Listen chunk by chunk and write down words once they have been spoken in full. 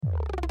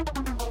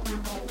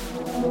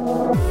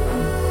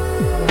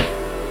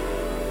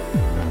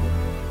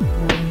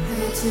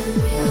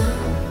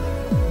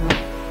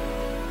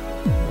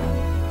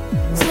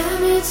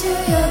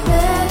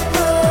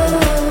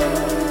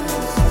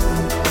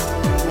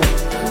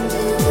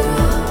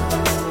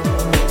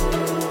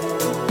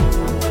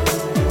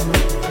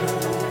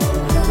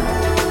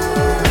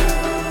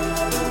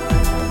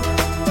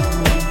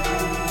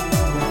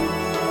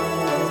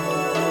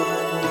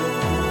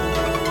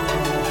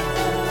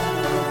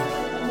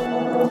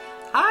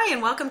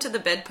Welcome to the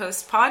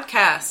Bedpost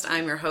Podcast.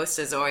 I'm your host,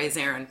 as always,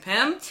 Erin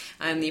Pym.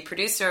 I'm the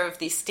producer of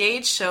the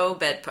stage show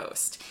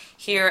Bedpost.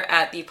 Here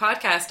at the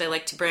podcast, I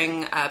like to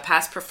bring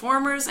past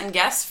performers and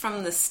guests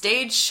from the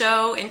stage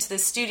show into the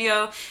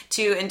studio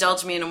to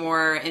indulge me in a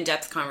more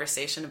in-depth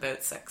conversation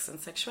about sex and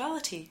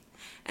sexuality.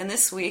 And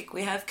this week,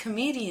 we have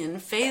comedian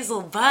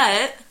Faisal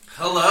Butt.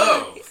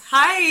 Hello.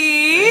 Hi.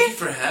 Thank you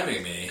for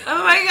having me.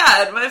 Oh my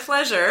God, my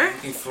pleasure. I'm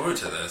looking forward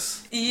to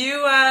this.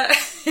 You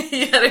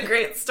you had a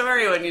great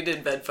story when you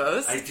did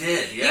Bedpost. I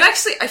did, yeah. You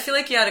actually, I feel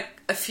like you had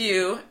a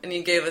few, and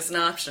you gave us an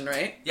option,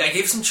 right? Yeah, I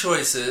gave some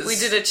choices. We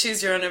did a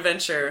choose your own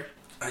adventure.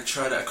 I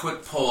tried a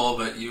quick poll,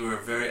 but you were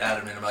very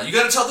adamant about, you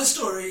gotta tell this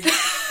story.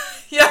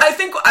 Yeah, I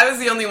think I was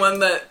the only one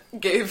that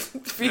gave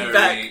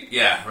feedback.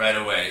 Yeah, right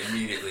away,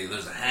 immediately.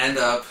 There's a hand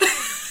up.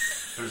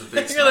 There's a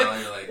big you're smile.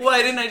 like, You're like,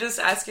 why didn't I just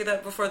ask you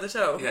that before the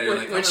show? Yeah, you're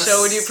like, which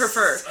show would you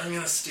prefer? I'm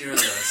gonna steer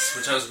this,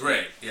 which I was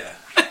great, yeah.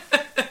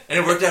 And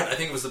it worked out. I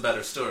think it was the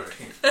better story.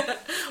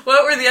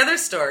 What were the other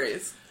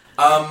stories?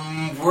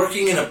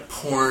 Working in a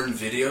porn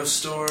video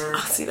store.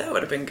 Oh, see, that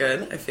would have been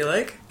good, I feel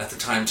like. At the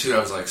time, too, I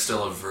was like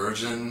still a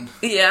virgin.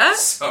 Yeah?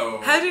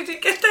 So how did you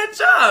get that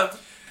job?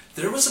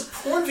 There was a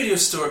porn video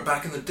store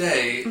back in the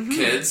day,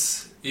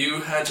 kids.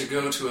 You had to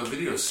go to a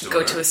video store.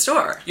 Go to a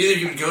store. Either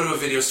you would go to a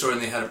video store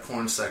and they had a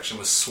porn section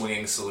with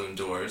swinging saloon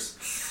doors.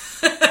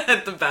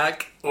 At the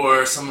back.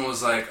 Or someone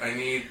was like, I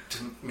need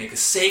to make a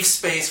safe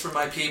space for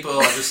my people.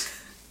 I'll just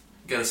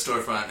get a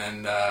storefront.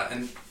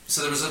 And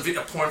so there was a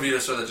porn video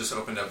store that just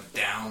opened up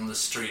down the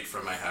street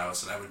from my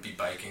house, and I would be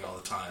biking all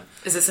the time.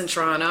 Is this in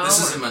Toronto?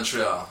 This is in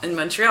Montreal. In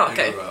Montreal,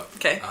 okay. I grew up.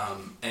 Okay.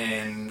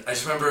 And I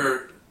just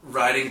remember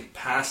riding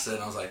past it,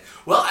 and I was like,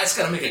 well, I just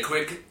gotta make a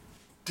quick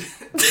dip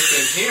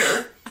in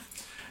here.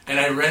 And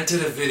I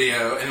rented a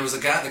video, and it was the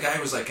guy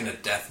was like in a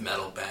death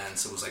metal band,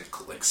 so it was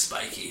like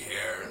spiky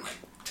hair and like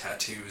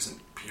tattoos and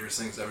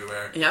piercings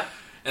everywhere. Yep.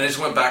 And I just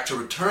went back to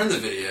return the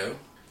video,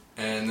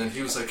 and then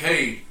he was like,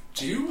 hey,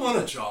 do you want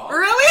a job?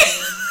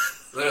 Really?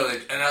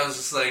 Literally. And I was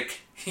just like,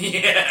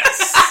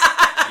 yes.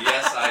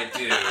 Yes, I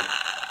do.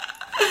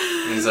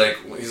 And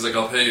he's like,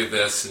 I'll pay you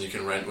this, and you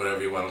can rent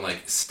whatever you want. I'm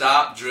like,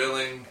 stop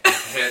drilling,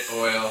 hit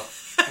oil,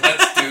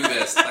 let's do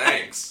this,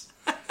 thanks.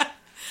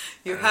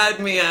 You had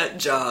me at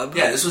job.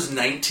 Yeah, this was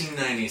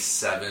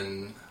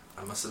 1997.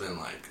 I must have been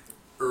like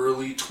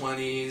early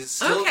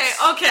 20s.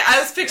 Okay, I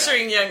was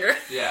picturing younger.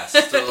 Yeah,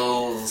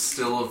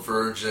 still a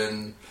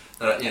virgin,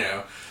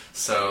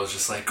 so I was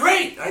just like,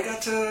 great, I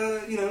got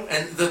to,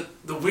 and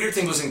the weird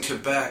thing was in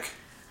Quebec,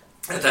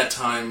 at that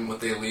time, what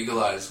they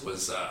legalized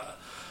was,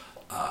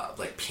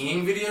 like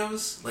peeing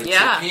videos. Like,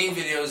 yeah. so peeing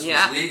videos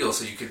was legal,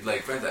 so you could,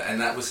 like, rent that, and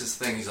that was his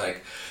thing. He's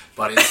like,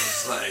 buddy,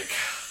 this is like,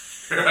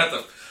 you're at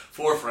the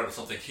forefront of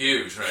something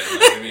huge, right? You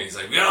know what I mean? He's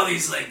like, we got all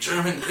these, like,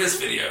 German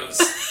piss videos.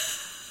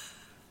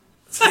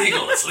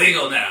 It's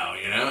legal now,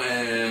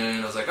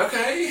 And I was like,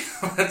 okay,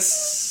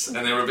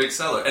 and they were a big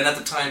seller. And at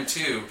the time,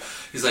 too,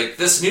 he's like,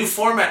 this new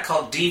format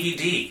called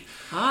DVD.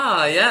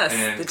 Ah, yes,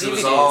 and the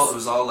DVDs. It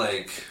was all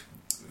like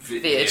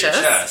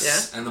VHS.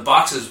 Yeah. And the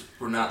boxes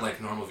were not like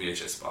normal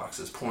VHS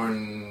boxes.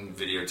 Porn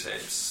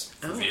videotapes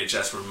for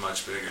VHS were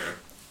much bigger.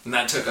 And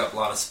that took up a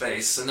lot of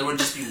space. And there would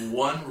just be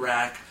one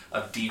rack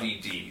of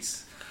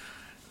DVDs.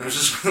 It was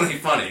just really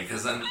funny,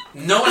 because then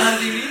no one had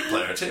a DVD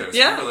player, too.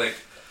 Yeah.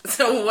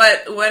 So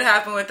what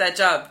happened with that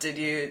job? Did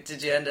you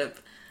end up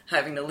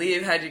having to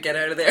leave? How'd you get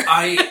out of there?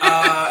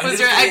 Was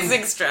your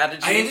exit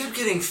strategy? I ended up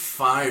getting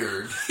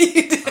fired.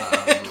 You did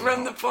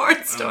from the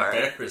porn store.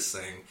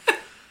 Embarrassing.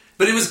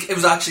 But it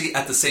was actually,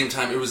 at the same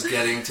time, it was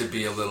getting to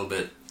be a little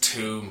bit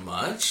too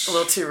much. A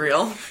little too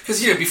real.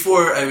 Because,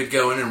 before I would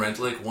go in and rent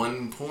like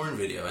one porn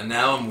video, and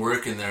now I'm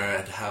working there, I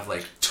had to have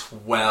like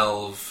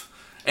 12,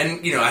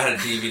 and I had a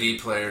DVD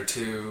player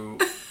too.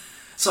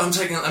 So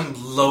I'm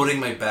loading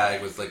my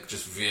bag with like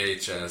just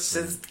VHS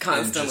just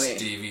constantly. And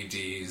just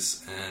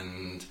DVDs,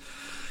 and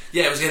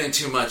it was getting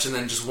too much. And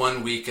then just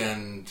one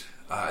weekend,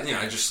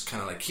 I just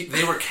kind of like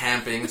they were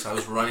camping, so I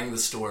was running the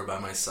store by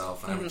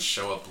myself, and I would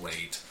show up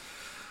late.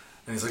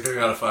 And he's like, I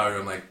gotta fire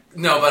you. I'm like,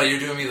 no, buddy, you're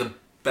doing me the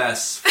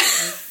best,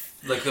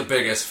 like the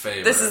biggest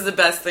favor. This is the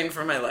best thing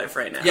for my life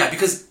right now. Yeah,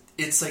 because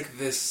it's like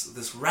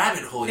this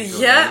rabbit hole you go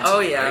into. Oh,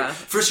 yeah. Right?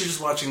 First you're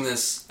just watching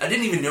this. I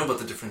didn't even know about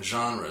the different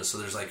genres. So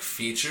there's like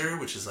feature,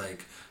 which is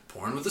like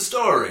porn with a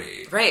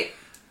story. Right.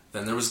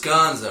 Then there was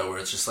Gonzo, where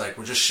it's just like,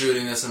 we're just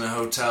shooting this in a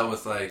hotel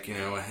with, like, you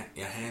know,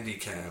 a handy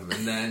cam.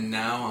 And then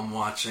now I'm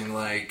watching,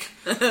 like,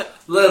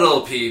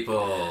 Little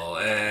People.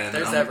 And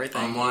there's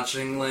everything. I'm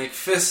watching, like,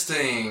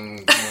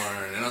 fisting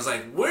porn. And I was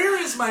like,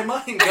 where is my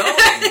mind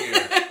going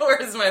here?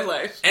 Where is my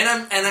life? And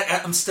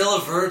I'm still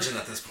a virgin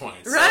at this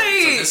point.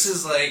 Right. So this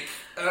is, like,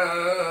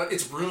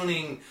 it's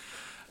ruining...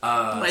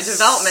 my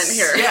development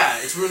here. Yeah,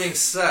 it's ruining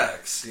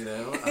sex, you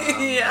know?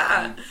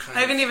 Yeah. I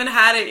haven't even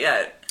had it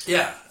yet.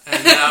 Yeah.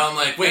 And now I'm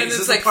like, wait, is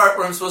this the part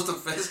where I'm supposed to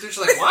fist it? She's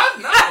like, what?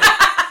 No.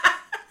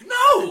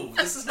 No,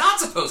 this is not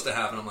supposed to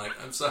happen. I'm like,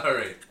 I'm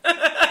sorry.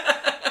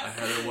 I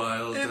had a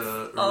wild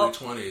early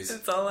 20s.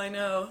 It's all I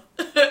know.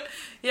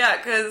 Yeah,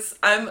 because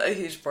I'm a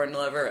huge porn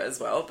lover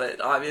as well,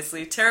 but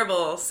obviously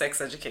terrible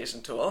sex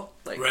education tool.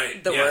 Like,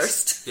 right. The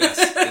worst. Yes,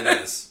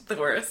 it is. The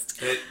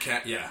worst. It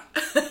can't, yeah.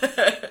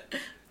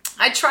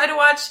 I try to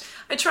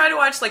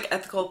watch like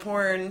ethical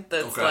porn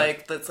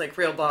that's like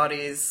real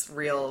bodies,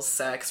 real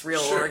sex,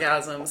 real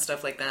orgasm,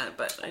 stuff like that.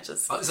 But I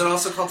just is it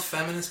also called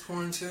feminist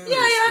porn too?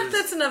 Yeah,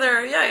 that's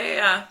another.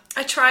 Yeah.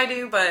 I try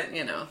to, but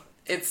you know,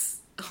 it's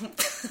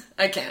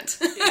I can't.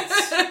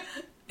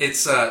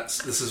 It's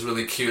this is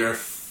really cute. Our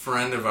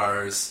friend of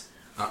ours,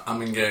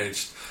 I'm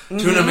engaged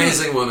to an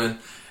amazing woman,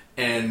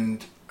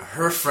 and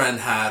her friend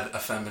had a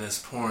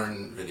feminist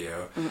porn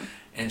video,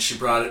 and she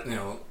brought it. You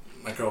know.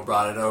 My girl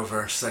brought it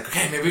over. She's like,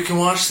 okay, maybe we can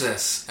watch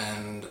this.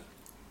 And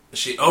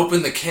she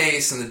opened the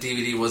case and the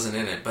DVD wasn't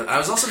in it. But I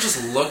was also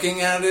just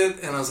looking at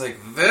it and I was like,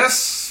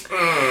 this?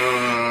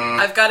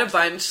 I've got a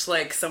bunch,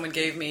 like, someone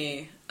gave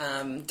me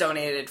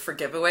donated for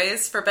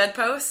giveaways for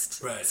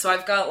Bedpost. Right. So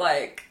I've got,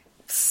 like,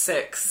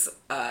 6.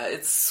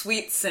 It's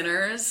Sweet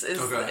Sinners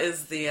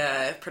is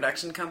the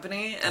production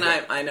company. And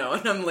I know,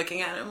 and I'm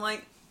looking at it, I'm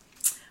like,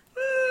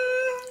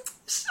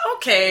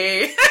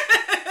 okay.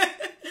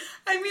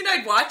 I mean,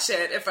 I'd watch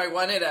it if I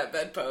wanted at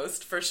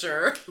Bedpost, for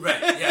sure. Right,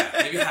 yeah.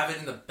 Maybe have it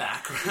in the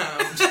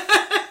background.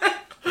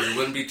 It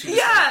wouldn't be too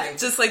distracting. Yeah,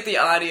 just like the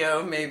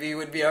audio maybe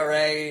would be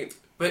alright.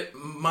 But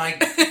my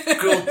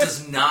girl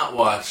does not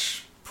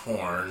watch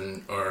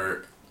porn,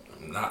 or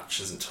not,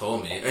 she hasn't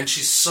told me. And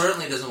she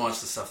certainly doesn't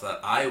watch the stuff that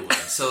I would.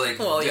 So, like,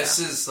 this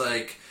is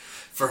like,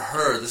 for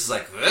her, this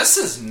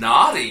is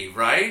naughty,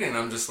 right? And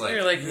I'm just like,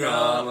 you're like, yeah,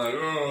 no.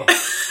 I'm like,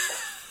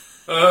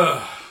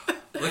 ugh.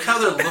 Look how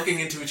they're looking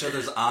into each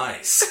other's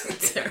eyes.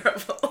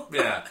 Terrible.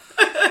 Yeah.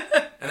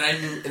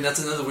 And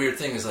that's another weird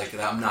thing is like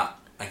I'm not,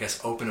 I guess,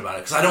 open about it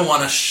because I don't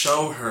want to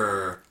show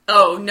her.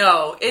 Oh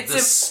no, it's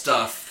this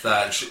stuff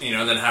that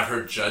then have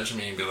her judge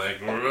me and be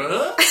like,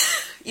 what?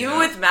 Even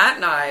with Matt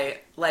and I,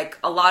 like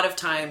a lot of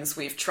times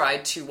we've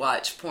tried to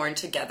watch porn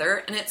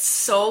together, and it's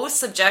so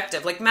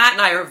subjective. Like Matt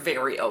and I are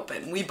very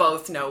open. We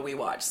both know we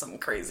watch some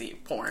crazy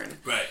porn,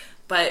 right?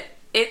 But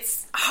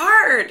it's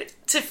hard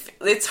to,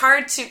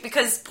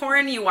 because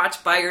porn you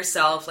watch by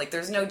yourself, like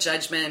there's no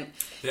judgment.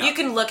 Yeah. You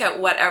can look at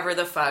whatever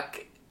the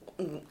fuck,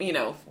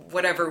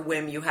 whatever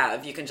whim you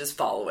have, you can just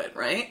follow it,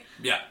 right?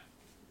 Yeah.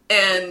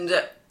 And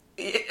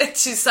to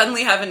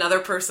suddenly have another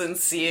person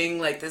seeing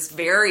like this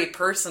very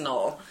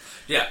personal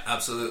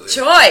absolutely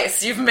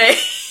choice you've made.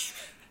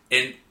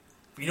 And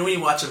when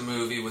you watch a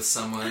movie with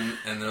someone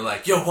and they're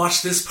like, yo,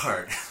 watch this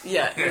part.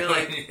 Yeah. You're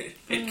like,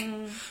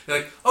 you're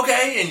like,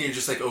 okay. And you're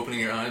just like opening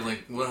your eyes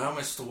like, well, how am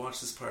I supposed to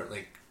watch this part?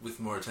 Like with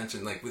more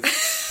attention, like with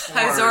porn.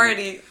 I was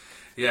already...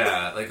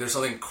 Yeah, like there's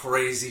something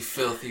crazy,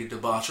 filthy,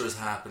 debaucherous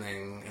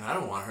happening. And I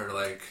don't want her to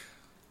like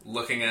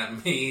looking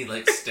at me,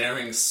 like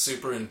staring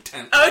super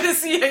intently. Oh, to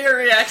see your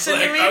reaction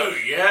like, to me? Oh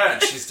yeah.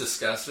 And she's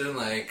disgusted.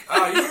 Like,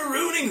 oh, you're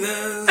ruining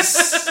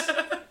this.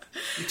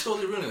 You're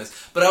totally ruining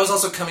this. But I was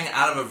also coming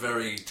out of a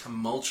very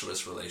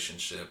tumultuous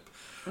relationship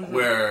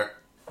where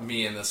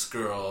me and this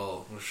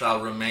girl, who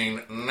shall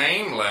remain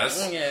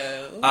nameless,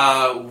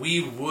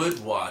 we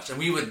would watch and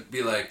we would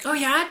be like, oh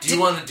yeah, do you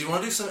want to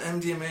do some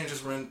MDMA and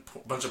just run a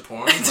bunch of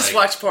porn? Just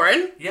watch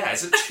porn? Yeah,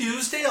 is it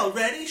Tuesday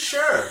already?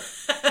 Sure.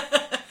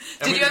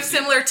 Did you have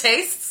similar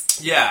tastes?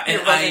 Yeah,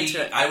 and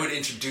I would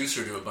introduce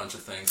her to a bunch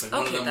of things. Like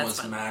one of them was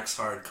fun. Max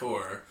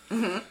Hardcore.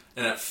 Mm-hmm.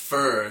 And at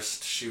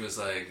first, she was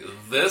like,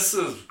 this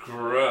is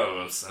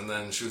gross. And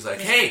then she was like,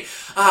 hey,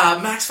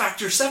 Max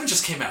Factor 7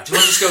 just came out. Do you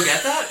want to just go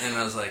get that? And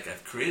I was like,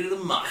 I've created a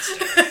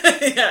monster.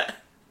 Yeah.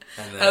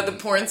 And then, how the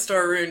porn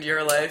store ruined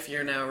your life,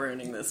 you're now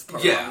ruining this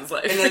porn's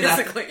life, and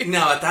basically.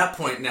 Now, at that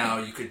point now,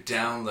 you could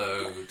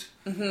download...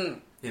 Mm-hmm.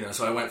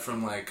 So I went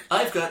from like,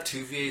 I've got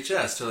 2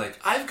 VHS to like,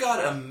 I've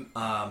got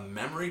a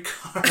memory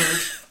card.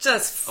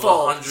 Just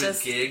full.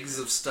 100 gigs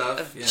of stuff.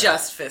 Of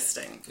just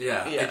fisting.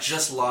 Yeah. I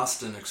just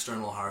lost an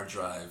external hard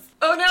drive.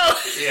 Oh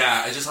no!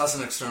 Yeah, I just lost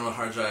an external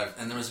hard drive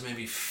and there was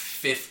maybe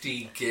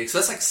 50 gigs. So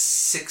that's like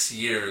 6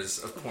 years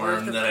of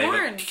porn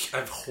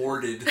I've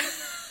hoarded,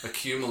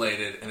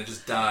 accumulated, and it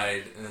just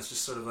died. And it's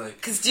just sort of like...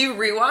 Because do you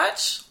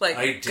rewatch? Like,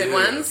 I do. Good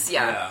ones?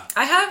 Yeah.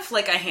 I have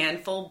like a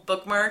handful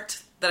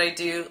bookmarked that I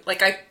do.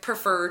 Like, I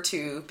prefer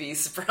to be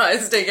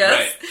surprised, I guess.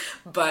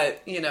 Right.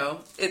 But,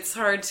 it's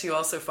hard to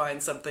also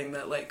find something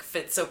that, like,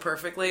 fits so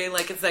perfectly.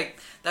 Like, it's like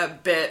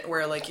that bit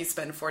where, like, you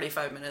spend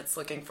 45 minutes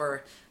looking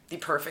for the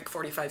perfect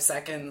 45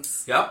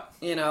 seconds. Yep.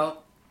 You know?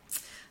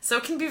 So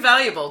it can be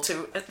valuable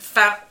to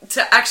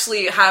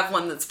actually have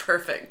one that's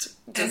perfect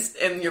just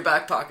in your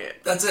back pocket.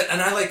 That's it.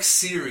 And I like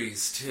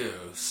series too.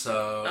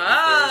 So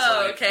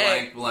Oh, if there's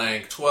like blank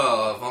blank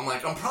 12, I'm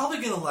like, I'm probably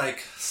going to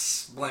like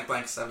blank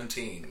blank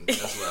 17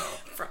 as well.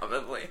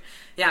 Probably.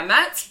 Yeah,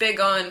 Matt's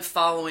big on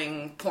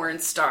following porn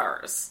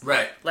stars.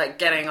 Right. Like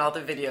getting all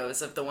the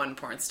videos of the one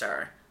porn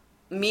star.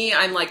 Me,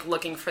 I'm like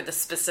looking for the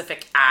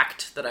specific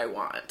act that I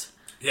want.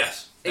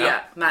 Yes. Yep.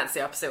 Yeah, Matt's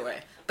the opposite way.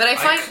 But I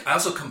find... I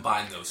also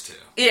combine those two.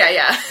 Yeah.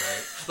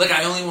 Right? Like,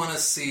 I only want to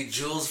see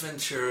Jules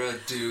Ventura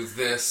do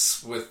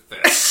this with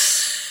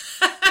this.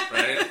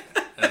 Right?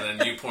 And then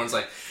YouPorn's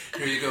like,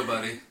 here you go,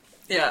 buddy.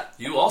 Yeah.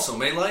 You also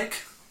may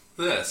like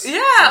this.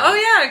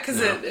 Yeah,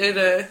 because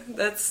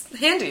that's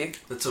handy.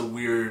 That's a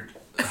weird...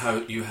 how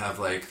you have,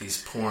 like,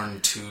 these porn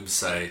tube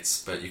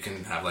sites, but you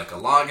can have, like, a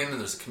login, and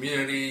there's a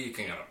community, you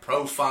can get a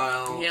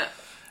profile. Yeah.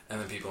 And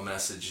then people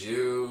message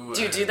you.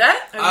 Do you do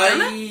that? Have you done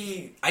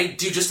that? I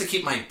do, just to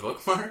keep my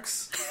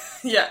bookmarks.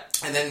 Yeah.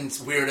 And then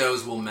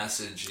weirdos will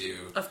message you.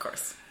 Of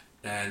course.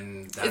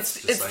 And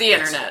that's it's the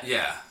internet.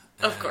 Yeah.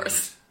 Of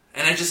course.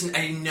 And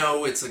I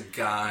know it's a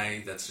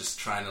guy that's just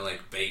trying to,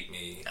 like, bait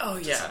me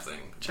to something.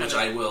 Which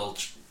I will,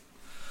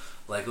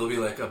 like, there'll be,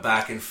 like, a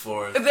back and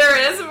forth.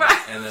 There is.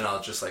 And then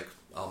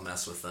I'll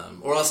mess with them.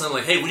 Or else I'm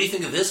like, hey, what do you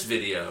think of this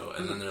video?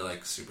 And then they're,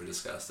 like, super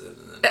disgusted.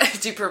 And then...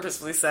 Do you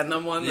purposely send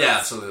them one? Yeah,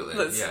 absolutely.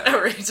 That's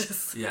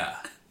outrageous. Yeah.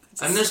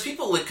 And there's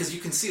people, like, because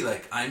you can see,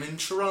 like, I'm in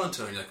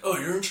Toronto. And you're like, oh,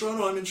 you're in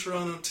Toronto? I'm in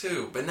Toronto,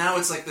 too. But now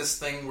it's, like, this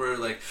thing where,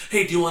 like,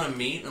 hey, do you want to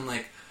meet? And I'm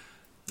like,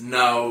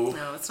 no.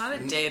 No, it's not a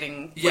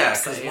dating Yeah,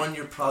 website. because one,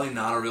 you're probably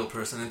not a real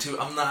person. And two,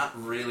 I'm not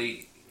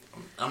going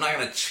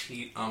to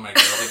cheat on my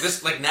girl. Like,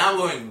 this, like, now I'm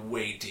going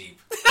way deep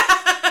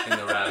in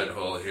the rabbit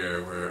hole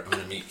here where I'm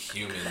going to meet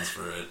humans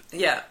for it.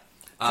 Yeah,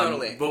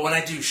 totally. But when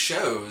I do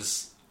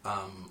shows,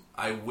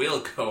 I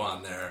will go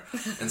on there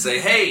and say,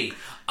 hey,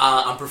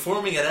 I'm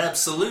performing at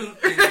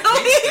Absolute in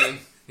Kingston.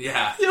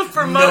 Yeah. You'll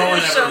promote your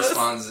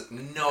shows.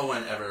 No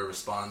one ever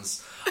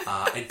responds.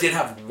 I did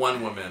have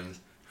one woman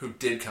who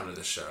did come to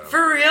the show.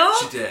 For real?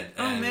 She did.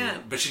 Oh,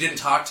 man. But she didn't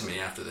talk to me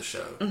after the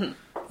show. Mm-hmm.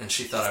 And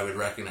she thought I would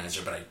recognize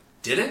her, but I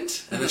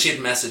didn't. And then she had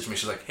messaged me.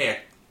 She's like, hey,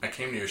 I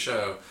came to your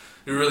show.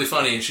 You were really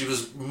funny. And she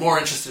was more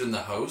interested in the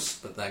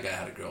host, but that guy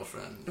had a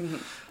girlfriend.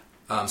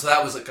 Mm-hmm. So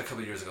that was like a couple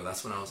of years ago.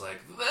 That's when I was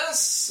like,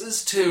 this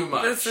is too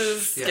much. This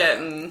is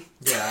getting...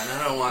 Yeah, and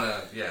I don't want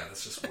to... Yeah,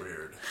 that's just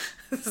weird.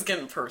 This is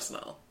getting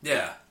personal.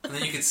 Yeah. And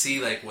then you could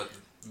see like what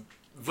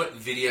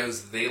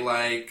videos they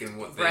like and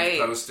what they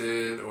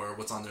posted or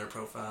what's on their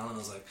profile. And I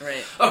was like,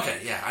 okay,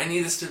 yeah, I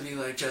need this to be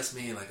like just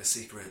me, like a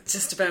secret.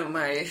 Just about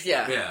my...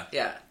 Yeah.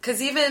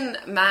 Because even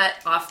Matt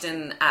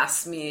often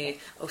asks me,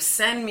 oh,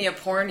 send me a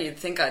porn you'd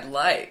think I'd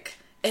like.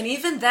 And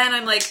even then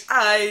I'm like,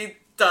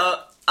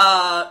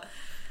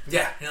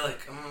 Yeah, you're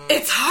like...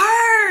 It's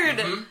hard!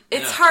 Mm-hmm.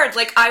 It's hard.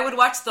 Like, I would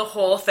watch the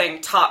whole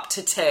thing top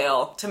to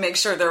tail to make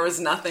sure there was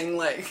nothing,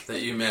 like...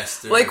 That you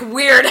missed. Or... Like,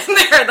 weird in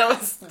there that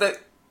was...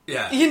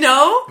 Yeah. You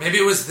know? Maybe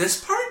it was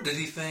this part? Did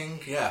he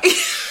think? Yeah.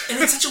 And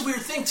it's such a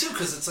weird thing, too,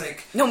 because it's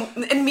like... No,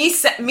 and me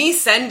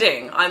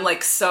sending, I'm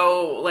like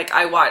so... Like,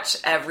 I watch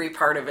every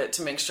part of it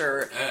to make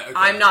sure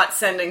I'm not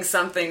sending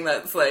something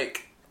that's,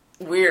 like,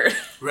 weird.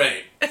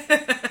 Right.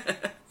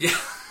 Yeah.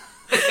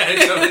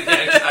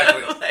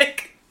 Exactly.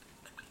 Like...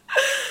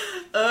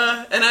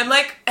 and I'm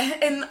like...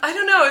 And I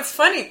don't know, it's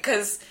funny,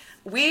 because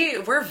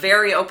we're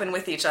very open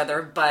with each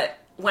other, but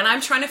when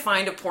I'm trying to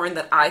find a porn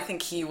that I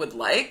think he would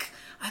like,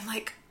 I'm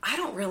like... I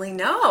don't really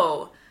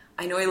know.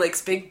 I know he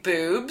likes big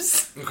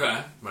boobs.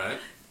 Okay, right.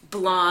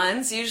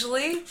 Blondes,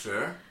 usually.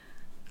 Sure.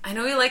 I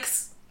know he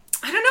likes...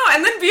 I don't know.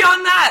 And then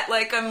beyond that,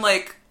 like, I'm,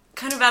 like,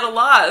 kind of at a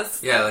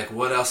loss. Yeah, like,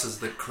 what else is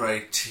the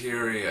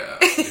criteria?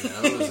 You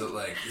know? Is it,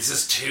 like, is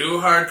this too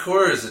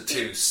hardcore? Is it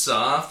too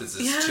soft? Is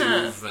this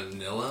too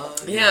vanilla?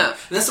 You know?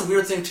 And that's the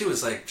weird thing, too,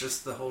 is, like,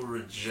 just the whole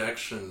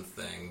rejection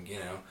thing, you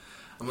know?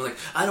 I'm like,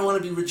 I don't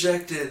want to be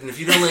rejected, and if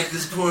you don't like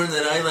this porn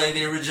that I like,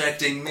 they're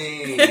rejecting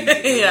me.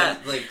 Yeah.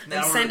 Like,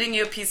 now I'm sending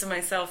you a piece of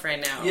myself right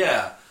now.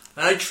 Yeah.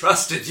 And I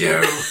trusted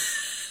you.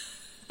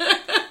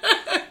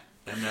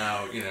 And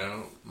now, you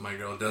know, my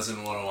girl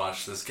doesn't want to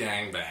watch this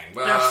gangbang.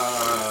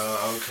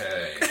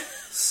 Okay.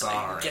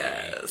 Sorry. I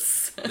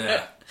guess.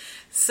 Yeah.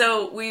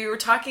 So, we were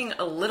talking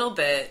a little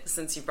bit,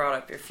 since you brought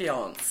up your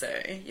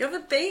fiancé. You have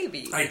a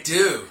baby. I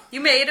do. You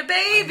made a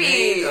baby.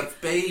 I made a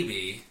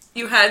baby.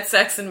 You had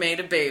sex and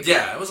made a baby.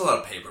 Yeah, it was a lot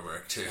of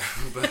paperwork, too.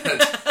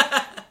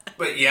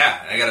 But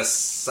yeah, I got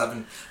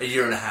a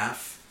year and a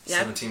half,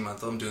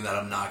 17-month-old. I'm doing that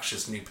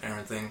obnoxious new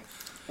parent thing.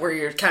 Where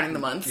you're counting the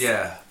months?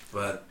 Yeah,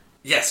 but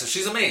yeah, so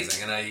she's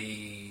amazing, and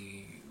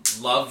I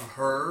love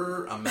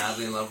her. I'm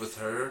madly in love with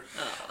her.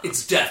 Oh.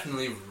 It's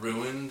definitely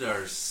ruined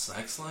our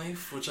sex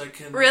life, which I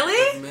can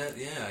admit.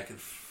 Yeah, I could...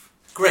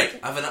 Great.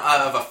 I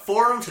have a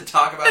forum to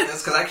talk about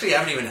this, because I actually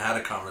haven't even had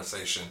a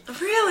conversation.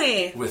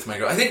 Really? With my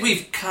girl. I think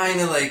we've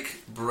kind of, like,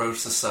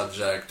 broached the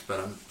subject, but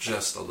I'm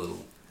just a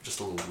little just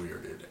a little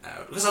weirded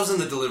out. Because I was in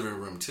the delivery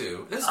room,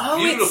 too. It's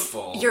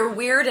beautiful. You're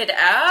weirded out.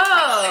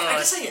 I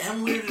guess I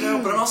am weirded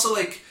out, but I'm also,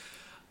 like,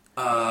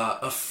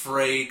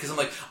 afraid. Because I'm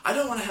like, I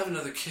don't want to have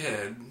another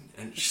kid.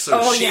 And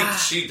so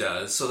she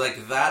does. So,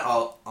 like, that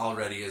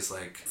already is,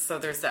 like... So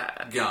there's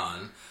that.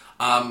 Gone.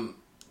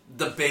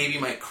 The baby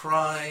might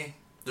cry.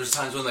 There's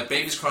times when, like,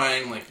 baby's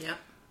crying, I'm like,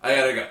 I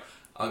gotta go.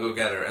 I'll go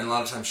get her. And a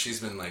lot of times she's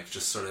been, like,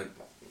 just sort of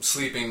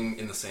sleeping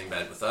in the same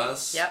bed with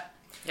us.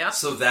 Yep.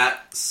 So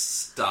that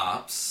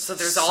stops. So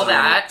there's all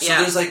that. So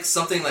there's, like,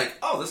 something like,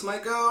 oh, this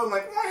might go. I'm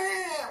like,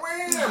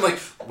 wah. I'm like,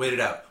 wait it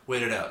out.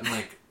 And,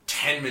 like,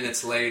 10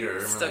 minutes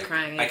later, still like,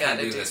 crying. I can't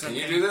do this. Something.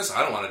 Can you do this?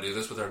 I don't want to do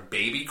this with our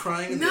baby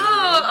crying. No.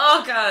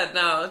 Oh, God.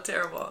 No.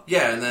 Terrible.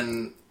 Yeah, and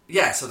then,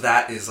 so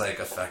that is, like,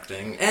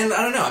 affecting. And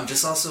I don't know. I'm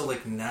just also,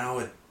 like, now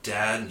a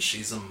dad and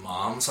she's a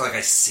mom. So, like, I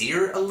see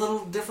her a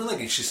little differently.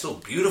 Like, she's still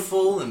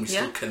beautiful and we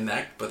still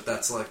connect, but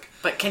that's, like...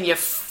 But can you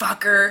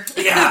fuck her?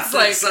 Yeah,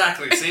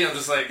 exactly. See, I'm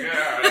just like...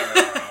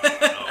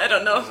 I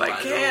don't know if I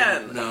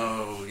can.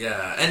 No,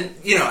 yeah. And,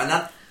 you know, and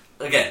not...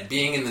 Again,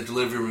 being in the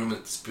delivery room,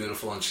 it's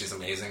beautiful and she's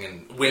amazing.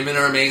 And women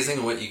are amazing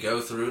and what you go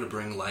through to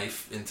bring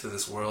life into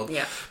this world.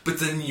 Yeah. But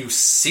then you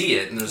see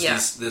it and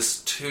there's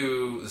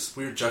this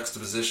weird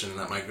juxtaposition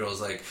that my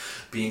girl's like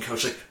being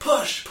coached, like,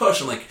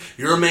 push. I'm like,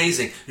 you're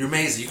amazing. You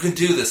can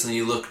do this. And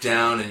you look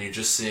down and you're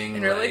just seeing...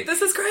 And you're like,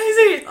 this is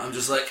crazy. I'm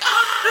just like,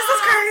 this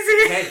is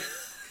crazy. Hey,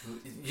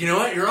 you know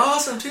what? You're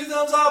awesome. 2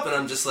 thumbs up. And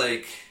I'm just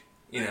like,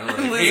 you know, like,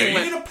 hey,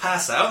 are you going to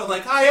pass out? I'm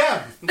like, I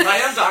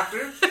am,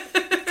 doctor.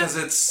 Because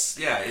it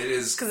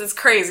is... Because it's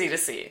crazy to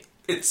see.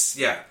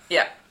 Yeah.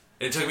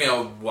 It took me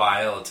a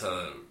while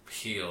to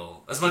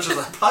heal. As much as,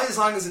 probably as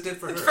long as it did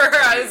for her. For her,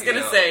 I was going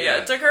to say,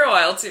 it took her a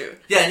while, too.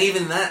 Yeah, and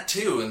even that,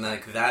 too, and,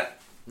 like,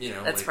 that, you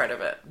know... That's like, part of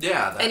it.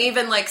 Yeah. And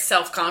even, like,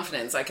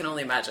 self-confidence, I can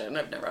only imagine.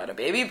 I've never had a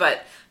baby, but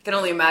I can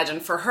only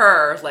imagine for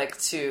her, like,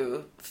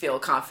 to feel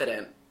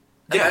confident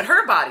about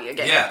her body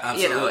again. Yeah,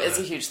 absolutely. You know, is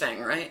a huge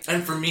thing, right?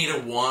 And for me to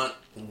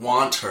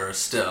want her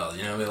still,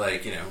 you know,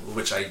 like, you know,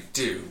 which I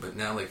do, but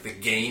now, like, the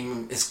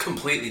game is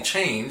completely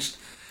changed.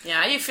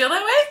 Yeah, you feel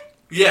that way?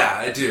 Yeah,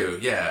 I do,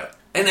 yeah.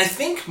 And I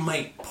think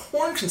my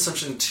porn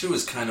consumption, too,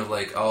 is kind of,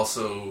 like,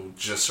 also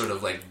just sort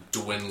of, like,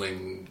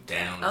 dwindling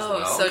down as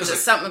well. Oh, so just, like,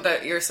 something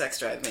about your sex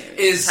drive maybe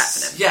is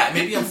happening. Yeah,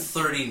 maybe I'm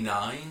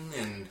 39,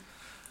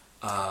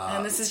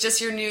 and this is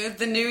just the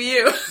new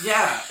you.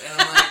 Yeah,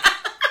 and I'm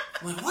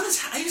like, what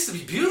is... I used to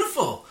be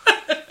beautiful.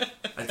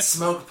 I'd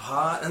smoke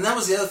pot, and that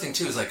was the other thing,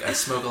 too, is, like, I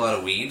smoke a lot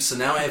of weed, so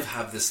now I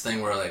have this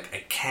thing where, like,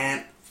 I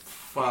can't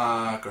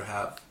fuck or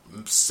have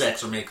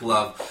sex or make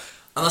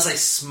love unless I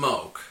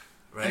smoke,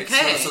 right?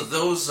 Okay. So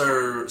those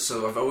are...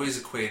 So I've always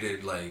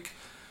equated, like,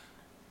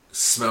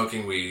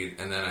 smoking weed,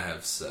 and then I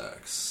have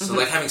sex. So,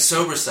 like, having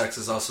sober sex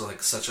is also,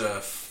 like, such a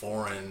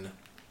foreign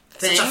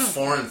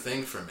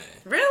thing for me.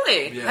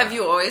 Really? Yeah. Have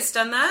you always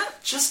done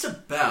that? Just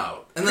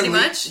about. And Pretty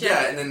then much?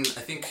 Yeah. And then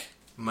I think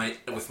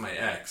with my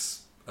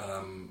ex,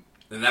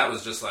 and that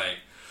was just like,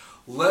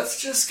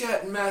 let's just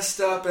get messed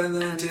up and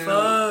then do...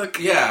 Fuck.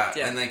 Yeah,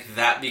 and like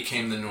that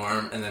became the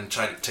norm, and then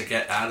try to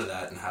get out of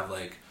that and have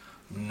like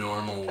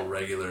normal,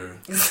 regular...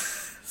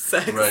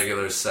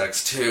 regular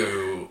sex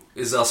too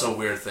is also a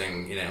weird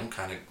thing, you know,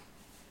 kind of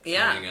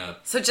coming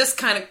up. So just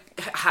kind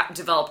of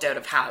developed out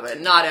of habit,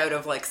 not out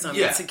of like some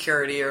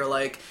insecurity or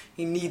like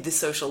you need the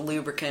social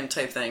lubricant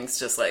type things.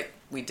 Just like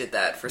we did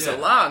that for so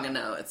long, and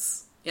now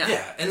it's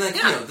and like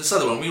you know, this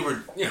other one, we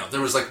were, you know,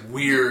 there was like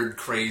weird,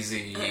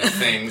 crazy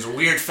things,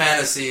 weird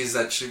fantasies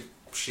that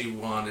she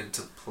wanted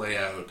to play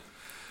out.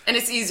 And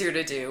it's easier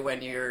to do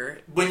when you're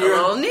a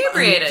little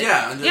inebriated.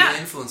 Under the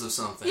influence of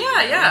something.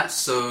 Yeah, you know?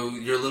 So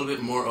you're a little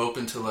bit more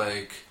open to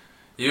like,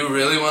 you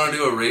really want to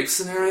do a rape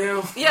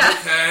scenario? Yeah.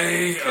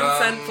 Okay.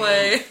 Consent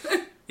play.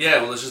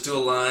 Yeah, well, let's just do a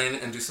line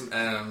and do some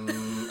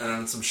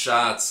and some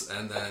shots,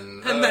 and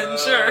then... And then,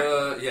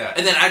 sure. Yeah.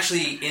 And then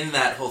actually, in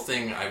that whole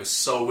thing, I was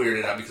so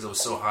weirded out because I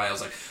was so high. I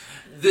was like,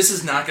 this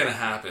is not going to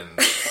happen.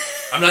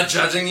 I'm not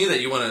judging you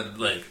that you want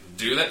to, like,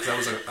 do that,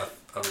 because that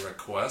was a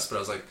request, but I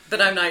was like... But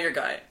I'm not your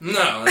guy.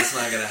 No, that's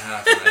not going to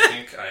happen. I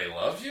think I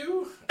love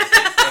you. I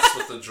think that's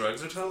what the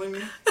drugs are telling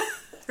me.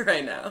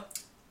 Right now.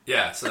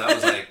 Yeah, so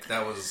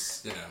that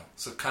was, you know,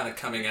 so kind of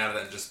coming out of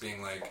that and just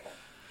being like...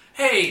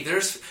 Hey,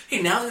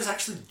 now there's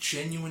actually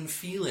genuine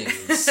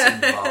feelings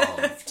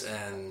involved,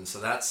 and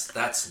so that's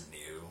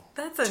new.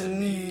 That's a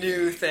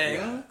new thing.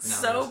 Yeah.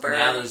 Sober.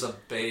 Now there's a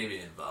baby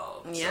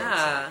involved.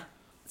 Yeah.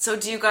 So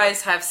do you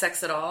guys have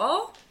sex at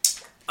all?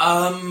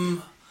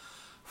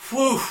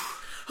 Whew.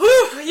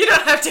 You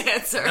don't have to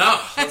answer. No,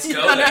 let's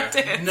go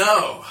there.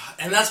 No,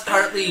 and that's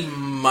partly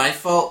my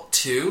fault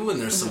too.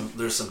 And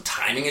there's some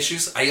timing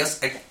issues. I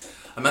guess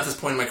I'm at this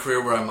point in my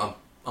career where I'm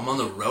on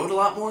the road a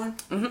lot more.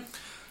 Mm-hmm.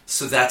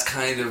 So that's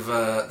kind of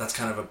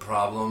a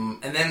problem.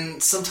 And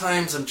then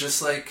sometimes I'm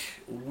just like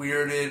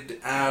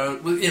weirded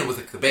out, with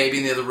like the baby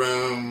in the other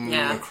room,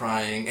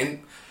 crying,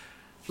 and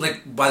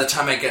like by the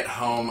time I get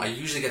home, I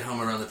usually get home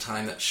around the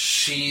time that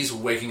she's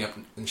waking up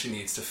and she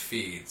needs to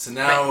feed. So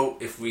now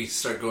if we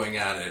start going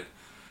at it,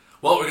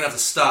 well, we're gonna have to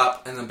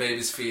stop, and the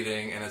baby's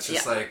feeding, and it's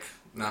just like,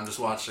 now I'm just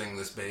watching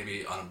this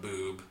baby on a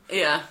boob.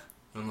 Yeah.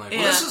 And I'm like,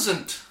 well, this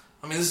isn't,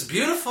 I mean, this is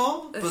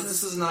beautiful, but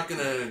this is not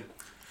gonna,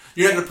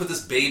 you're not gonna put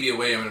this baby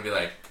away. I'm gonna be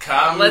like,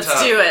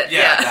 let's do it.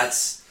 Yeah,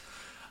 that's,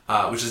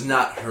 which is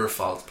not her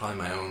fault. It's probably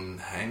my own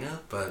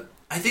hang-up, but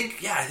I think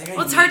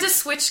well, it's hard to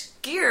switch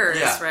gears,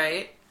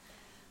 right?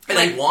 And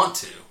I want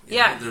to. You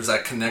know, there's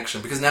that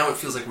connection, because now it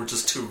feels like we're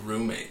just two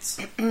roommates.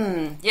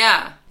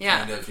 Yeah.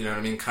 Kind of, you know what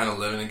I mean? Kind of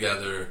living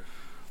together,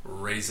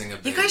 raising a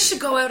baby. You guys should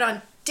go out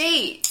on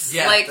dates.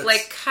 Yeah.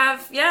 Like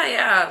have,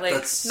 like,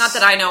 not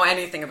that I know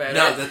anything about it.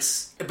 No,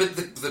 but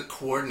the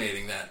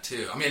coordinating that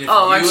too. I mean, if you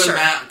and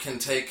Matt can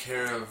take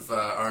care of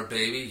our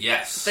baby,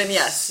 yes. Then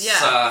yes,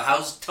 yeah.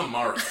 How's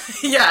tomorrow?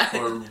 Yeah.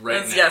 Or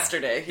right now.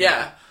 Yesterday,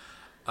 yeah.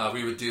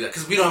 We would do that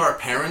because we don't have our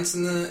parents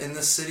in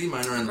the city.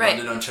 Mine are in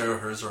London, Ontario.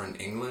 Hers are in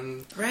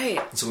England. Right.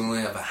 And so we only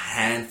have a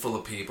handful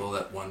of people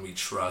that we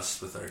trust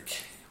with our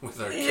kid.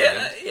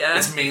 Yeah.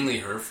 It's mainly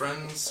her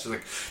friends. She's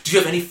like, "Do you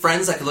have any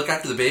friends that could look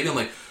after the baby?" I'm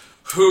like,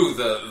 "Who?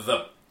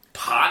 The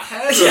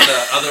pothead or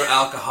the other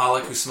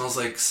alcoholic who smells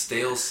like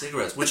stale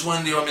cigarettes? Which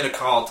one do you want me to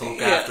call to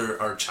look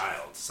after our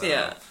child?" So,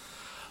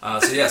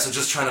 so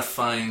just trying to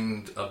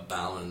find a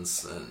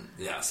balance, and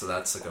so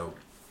that's like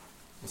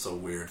it's a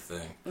weird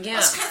thing. Yeah.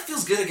 This kind of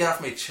feels good to get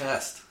off my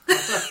chest.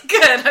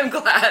 Good, I'm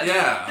glad.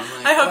 Yeah. I'm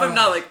like, I hope I'm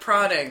not, like,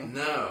 prodding.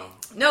 No,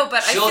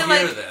 but she'll I feel like...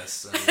 hear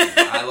this. And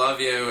I love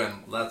you,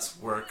 and let's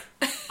work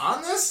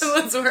on this.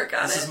 Let's work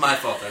on This is my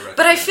fault, I recognize.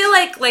 But I feel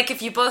like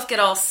if you both get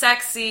all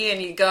sexy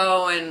and you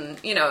go and,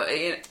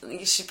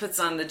 she puts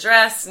on the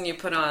dress and you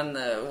put on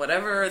the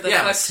whatever.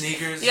 The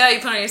sneakers. Yeah,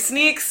 you put on your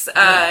sneaks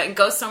and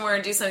go somewhere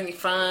and do something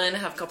fun,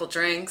 have a couple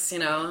drinks,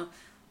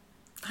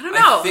 I don't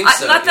know.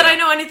 Not that I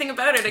know anything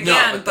about it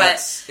again,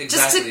 but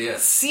exactly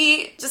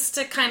just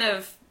to kind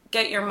of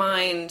get your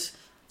mind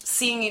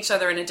seeing each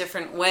other in a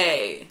different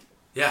way.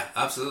 Yeah,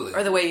 absolutely.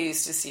 Or the way you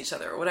used to see each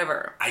other or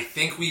whatever. I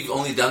think we've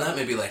only done that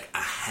maybe like a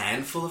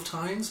handful of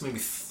times, maybe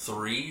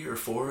 3 or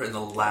 4 in the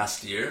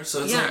last year.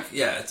 So it's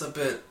it's a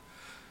bit,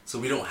 so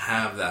we don't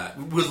have that.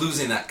 We're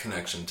losing that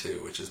connection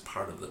too, which is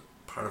part of the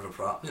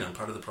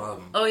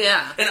problem. Oh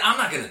yeah. And I'm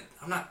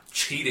not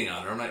cheating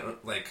on her. I'm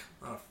not like,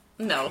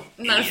 no,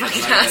 not a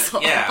fucking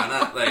asshole. I'm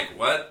not like,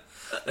 what?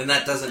 And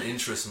that doesn't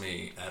interest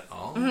me at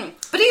all. Mm-hmm.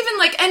 But even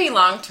like any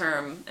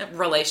long-term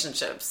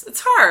relationships, it's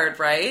hard,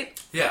 right?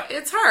 Yeah.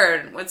 It's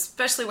hard,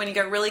 especially when you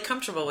get really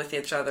comfortable with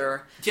each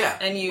other. Yeah.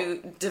 And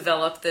you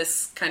develop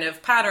this kind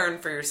of pattern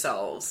for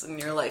yourselves and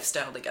your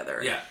lifestyle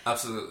together. Yeah,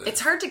 absolutely.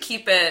 It's hard to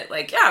keep it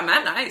like,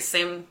 Matt and I,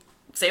 same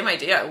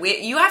idea.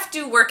 You have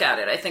to work at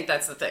it. I think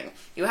that's the thing.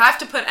 You have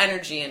to put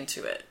energy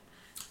into it.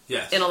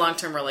 Yes. In a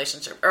long-term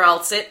relationship, or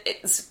else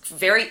it's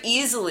very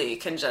easily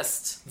can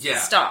just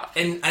stop.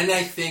 And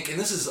I think, and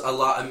this is a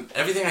lot.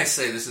 Everything I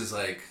say, this is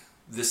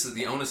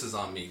the onus is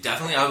on me.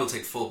 Definitely, I will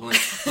take full blame.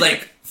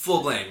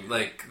 Full blame.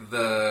 Like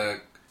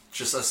the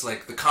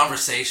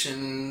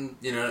conversation,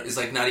 is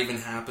like not even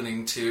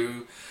happening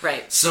too.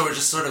 Right. So we're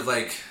just sort of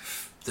like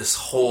this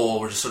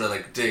hole. We're just sort of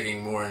like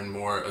digging more and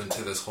more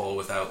into this hole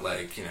without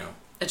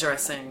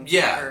addressing.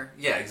 Yeah.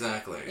 Yeah.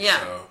 Exactly. Yeah.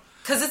 So,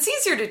 because it's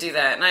easier to do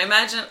that. And I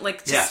imagine,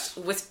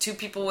 with 2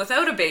 people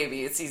without a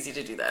baby, it's easy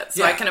to do that.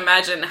 So I can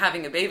imagine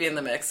having a baby in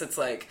the mix. It's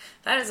like,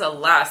 that is the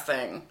last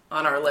thing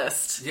on our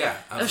list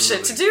of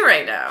shit to do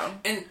right now.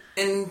 And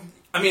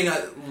I mean,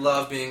 I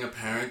love being a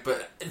parent,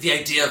 but the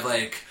idea of,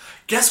 like,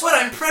 guess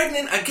what, I'm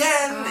pregnant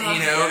again,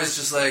 is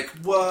just like,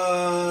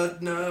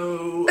 what?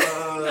 No.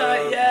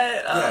 Not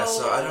yet. Yeah,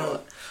 so I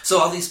don't... So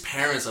all these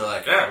parents are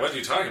like, what are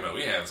you talking about?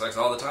 We have sex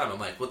all the time. I'm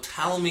like, well,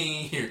 tell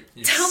me...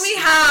 Tell me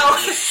how...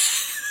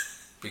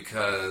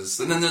 Because,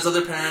 and then there's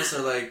other parents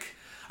that are like,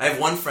 I have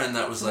one friend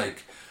that was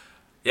like,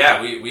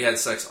 we had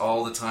sex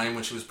all the time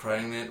when she was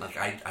pregnant. Like,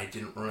 I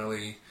didn't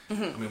really, I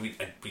mean,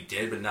 we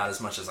did, but not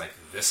as much as, like,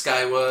 this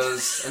guy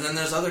was. And then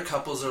there's other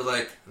couples that are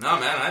like, no,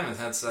 man, I haven't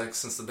had sex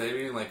since the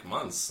baby in, like,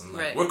 months. And,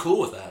 like, we're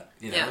cool with that,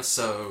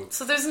 so...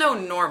 So there's no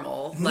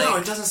normal. No,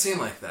 it doesn't seem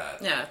like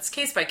that. Yeah, it's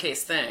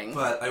case-by-case thing.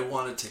 But I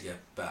wanted to get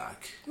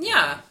back.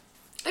 Yeah.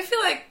 I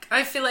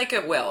feel like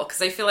it will, because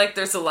I feel like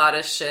there's a lot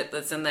of shit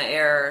that's in the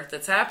air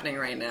that's happening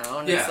right now,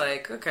 and it's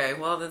like, okay,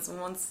 well,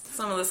 once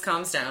some of this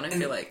calms down, I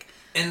feel like...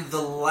 In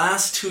the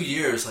last 2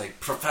 years, like,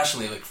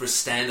 professionally, like, for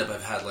stand-up,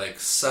 I've had, like,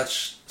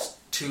 such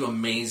 2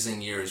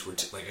 amazing years where,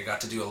 like, I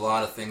got to do a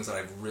lot of things that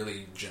I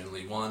really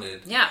genuinely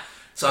wanted. Yeah.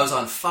 So I was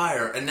on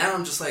fire, and now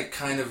I'm just, like,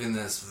 kind of in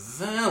this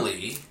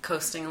valley.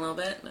 Coasting a little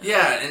bit?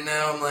 Yeah, and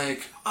now I'm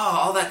like,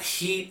 all that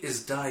heat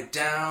is died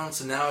down,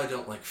 so now I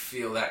don't, like,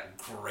 feel that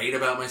great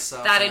about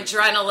myself. That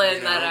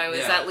adrenaline that I was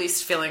at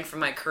least feeling from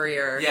my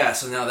career. Yeah,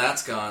 so now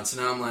that's gone. So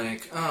now I'm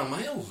like, am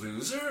I a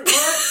loser? What?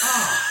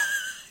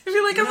 I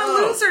feel like I'm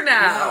a loser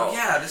now. No,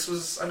 yeah,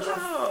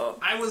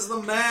 I was the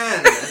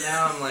man, and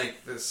now I'm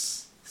like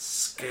this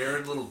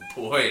scared little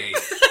boy.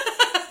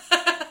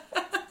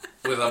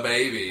 With a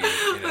baby,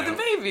 With a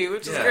baby,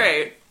 which is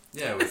great.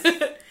 Yeah.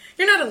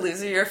 You're not a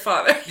loser, you're a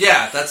father.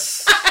 Yeah,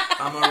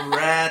 I'm a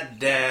rad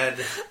dad.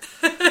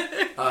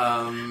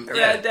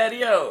 Rad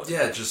Daddy-O.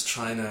 Yeah, just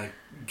trying to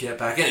get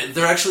back in.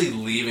 They're actually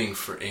leaving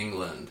for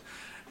England.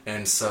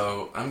 And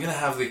so I'm going to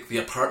have the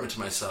apartment to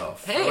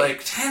myself for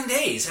like 10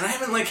 days. And I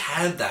haven't like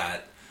had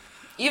that.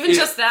 Even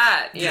just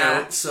that, yeah.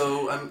 You know,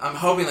 so I'm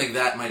hoping like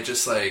that might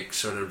just like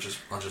sort of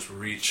I'll just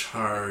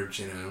recharge,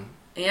 you know.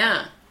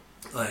 Yeah.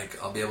 Like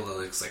I'll be able to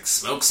like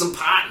smoke some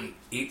pot and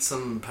eat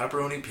some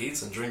pepperoni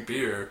pizza and drink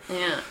beer.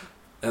 Yeah.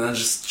 And then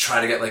just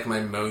try to get like my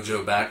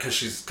mojo back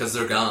because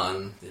they're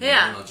gone. You know,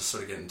 and I'll just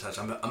sort of get in touch.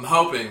 I'm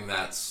hoping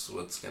that's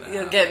what's gonna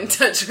happen. You'll get in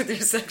touch with your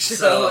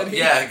sexuality. So,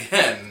 yeah,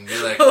 again,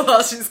 be like,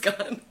 while she's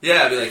gone.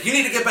 Yeah, be like, you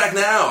need to get back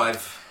now.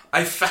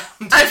 I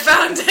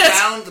found it.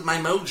 Found my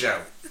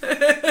mojo.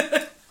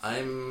 I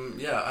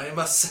am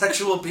a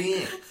sexual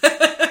being.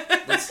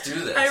 Let's do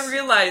this. I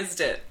realized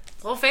it.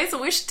 Well,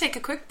 Faisal, we should take a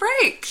quick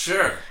break.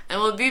 Sure.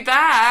 And we'll be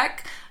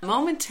back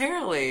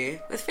momentarily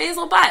with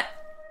Faisal Butt.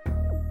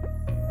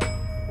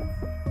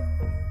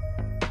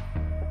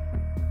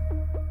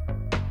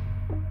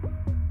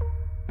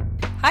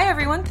 Hi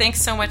everyone,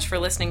 thanks so much for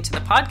listening to the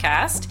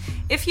podcast.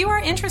 If you are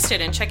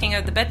interested in checking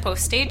out the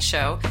Bedpost stage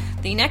show,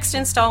 the next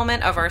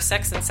installment of our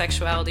Sex and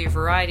Sexuality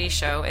variety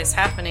show is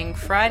happening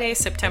Friday,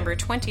 September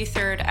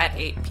 23rd at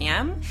 8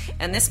 p.m.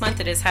 And this month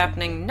it is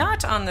happening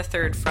not on the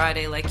third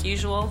Friday like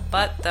usual,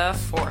 but the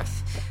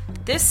 4th.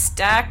 This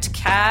stacked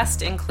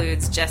cast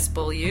includes Jess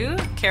Beaulieu,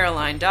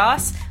 Caroline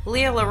Doss,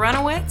 Leah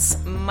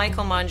Larunowitz,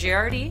 Michael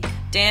Mongiardi,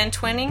 Dan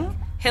Twinning,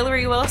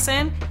 Hillary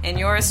Wilson, and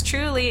yours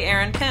truly,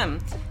 Aaron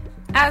Pym.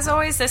 As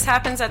always, this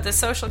happens at the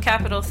Social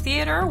Capital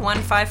Theatre,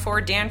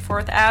 154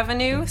 Danforth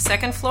Avenue,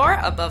 2nd floor,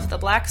 above the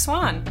Black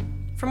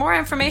Swan. For more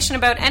information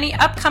about any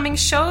upcoming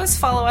shows,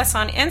 follow us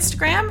on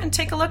Instagram and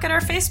take a look at our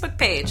Facebook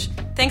page.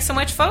 Thanks so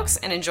much, folks,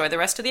 and enjoy the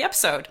rest of the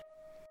episode.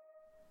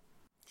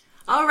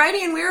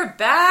 Alrighty, and we're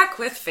back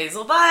with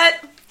Faisal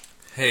Butt.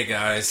 Hey,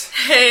 guys.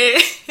 Hey,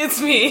 it's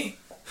me,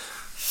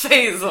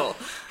 Faisal.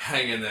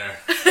 Hang in there.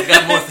 I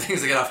got more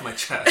things to get off my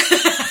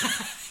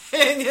chest.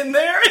 Hang in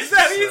there? Is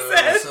that what you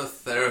said? So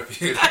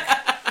therapeutic.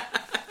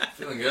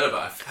 Feeling good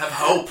about it. Have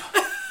hope.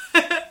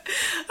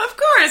 Of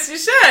course, you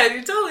should.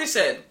 You totally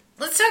should.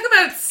 Let's talk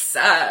about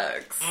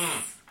sex.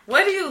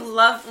 What do you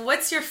love?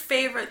 What's your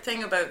favorite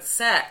thing about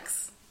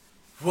sex?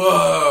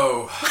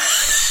 Whoa.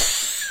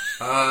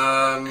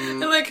 I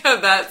like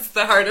how that's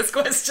the hardest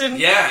question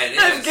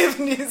I've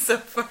given you so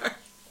far.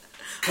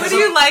 What do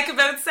you like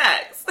about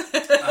sex?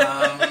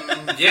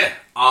 Yeah,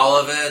 all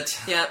of it.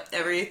 Yep,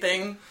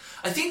 everything.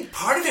 I think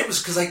part of it was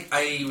because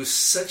I was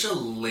such a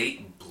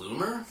late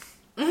bloomer.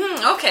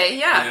 Okay,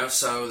 yeah. You know,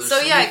 so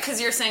yeah, because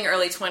you're saying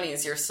early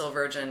 20s, you're still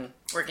virgin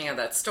working at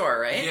that store,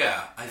 right?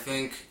 Yeah, I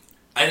think...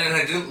 I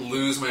didn't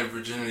lose my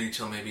virginity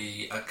till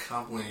maybe a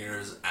couple of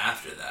years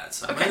after that.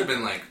 So it might have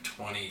been like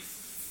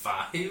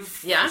 25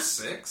 or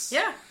 6.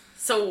 Yeah.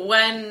 So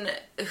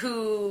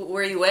who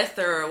were you with,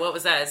 or what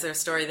was that? Is there a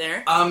story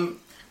there?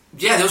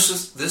 Yeah,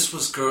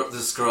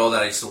 this girl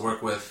that I used to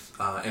work with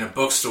in a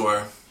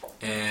bookstore.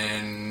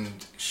 And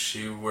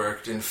she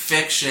worked in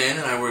fiction,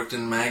 and I worked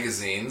in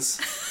magazines.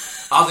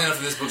 Oddly enough,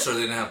 in this bookstore,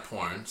 they didn't have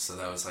porn, so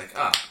that was like,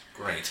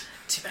 great.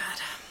 Too bad.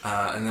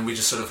 And then we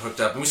just sort of hooked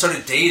up, and we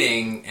started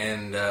dating,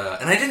 and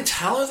I didn't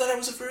tell her that I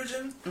was a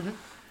virgin. Mm-hmm.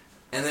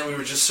 And then we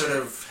were just sort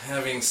of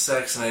having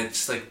sex, and I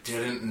just like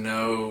didn't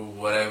know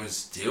what I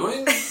was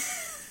doing,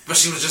 but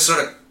she was just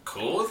sort of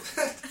cool with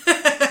it,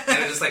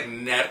 and it just like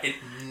it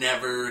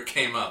never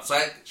came up.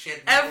 So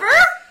ever?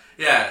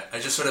 Yeah, I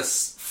just sort of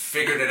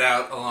figured it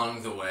out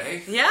along the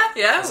way. Yeah.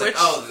 I was like,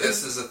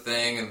 this is a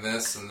thing, and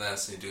this, and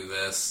you do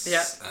this.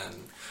 Yeah.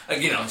 And,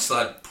 I still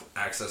had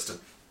access to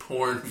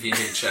porn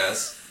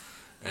VHS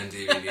and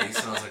DVDs,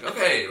 and I was like,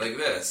 okay, like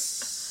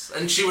this.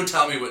 And she would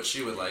tell me what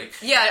she would like.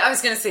 Yeah, I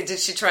was going to say, did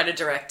she try to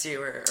direct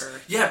you, or...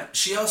 Yeah,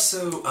 she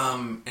also,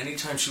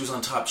 anytime she was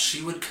on top,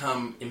 she would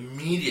come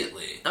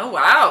immediately. Oh,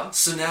 wow.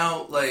 So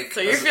now, like...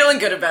 So you're feeling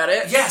good about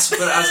it. Yes,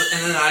 and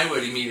then I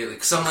would immediately,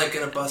 because I'm, like,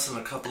 going to bust in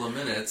a couple of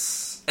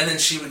minutes... And then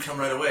she would come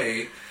right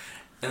away,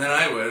 and then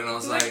I would, and I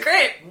was like,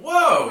 great.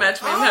 Whoa.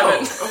 Match made in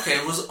heaven. Okay,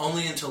 it was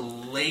only until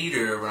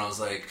later when I was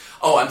like,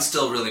 I'm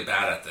still really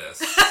bad at this.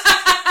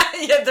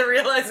 You had the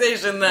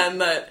realization then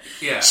that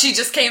she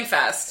just came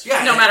fast,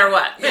 no matter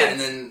what. Yeah, and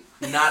then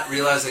not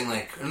realizing,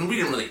 and we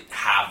didn't really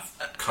have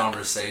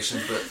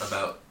conversations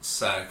about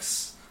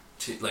sex,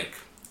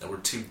 that were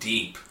too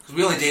deep. Because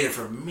we only dated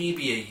for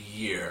maybe a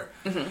year.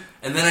 Mm-hmm.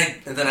 And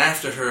then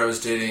after her, I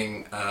was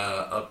dating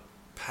a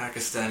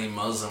Pakistani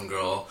Muslim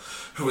girl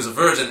who was a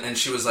virgin, and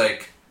she was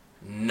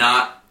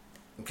not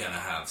gonna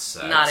have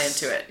sex. Not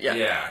into it.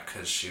 Yeah,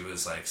 because she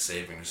was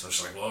saving herself.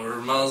 She's like, well, we're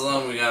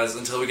Muslim. We got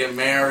until we get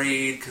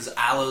married because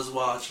Allah's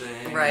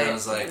watching. Right. And I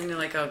was like, and you're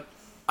like,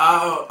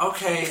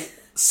 okay.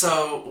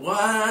 So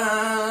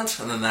what?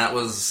 And then that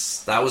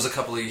was a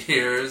couple of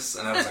years,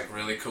 and I was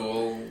really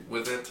cool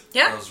with it.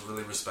 Yeah. I was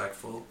really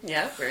respectful.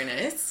 Yeah, very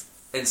nice.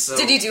 And so,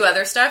 did you do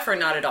other stuff or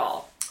not at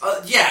all?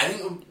 Yeah, I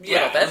think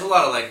there was a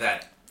lot of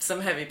that. Some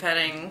heavy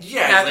petting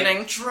happening.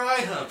 Like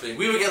dry humping.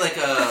 We would get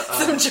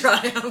some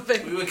dry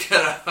humping. We would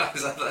get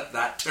is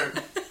that term?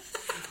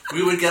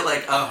 we would get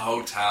like a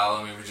hotel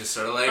and we would just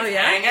sort of like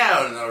hang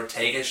out or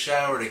take a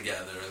shower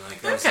together, and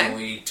like that was the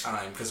only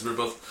time because we were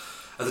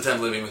both at the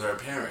time living with our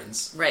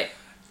parents, right?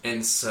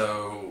 And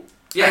so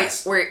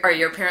yes, are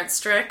your parents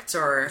strict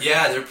or?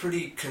 Yeah, they're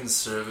pretty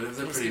conservative.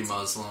 They're pretty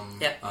Muslim.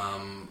 Yep.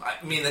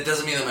 I mean, that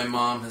doesn't mean that my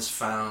mom has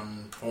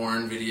found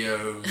porn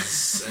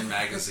videos and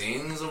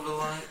magazines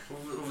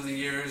over the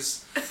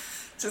years.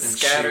 Just and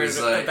scattered.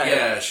 She was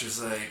like, she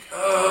was like,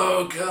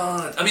 oh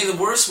god. I mean, the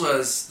worst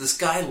was this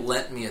guy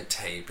lent me a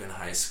tape in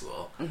high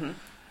school,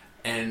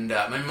 and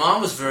my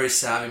mom was very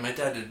savvy. My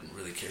dad didn't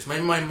really care.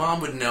 My mom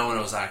would know when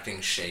I was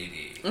acting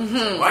shady.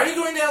 Like, why are you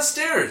going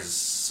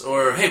downstairs?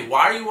 Or hey,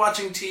 why are you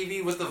watching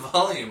TV with the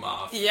volume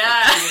off? Yeah.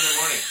 At 2 in the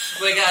morning.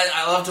 Like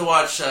I love to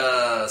watch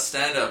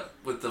stand up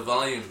with the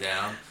volume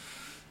down.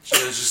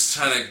 She was just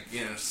trying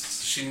to,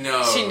 she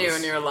knows. She knew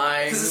when you were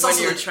lying. Because it's when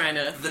also you were trying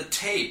to... the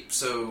tape,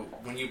 so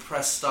when you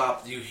press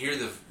stop, you hear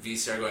the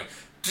VCR going...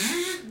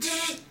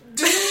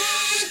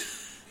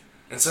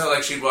 And so,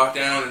 like, she'd walk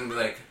down and be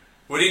like,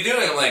 what are you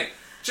doing? I'm like,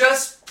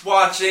 just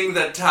watching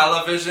the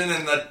television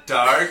in the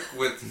dark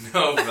with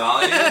no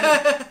volume.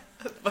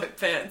 My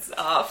pants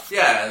off.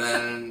 Yeah, and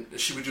then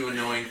she would do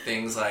annoying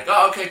things like,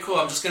 oh, okay, cool,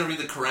 I'm just going to read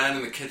the Quran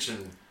in the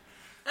kitchen.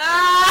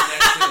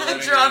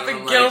 Drop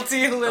a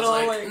guilty little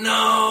like,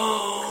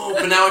 no,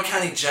 but now I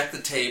can't eject the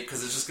tape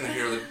because it's just gonna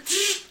hear like.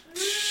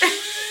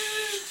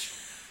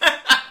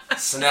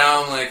 So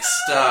now I'm like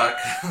stuck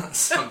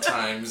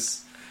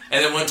sometimes,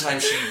 and then one time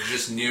she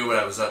just knew what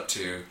I was up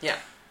to. Yeah.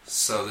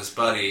 So this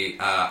buddy,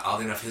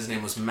 oddly enough, his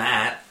name was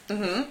Matt.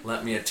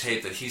 Lent me a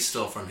tape that he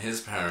stole from his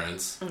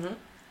parents,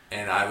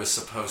 and I was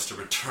supposed to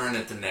return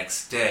it the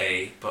next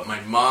day, but my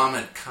mom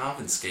had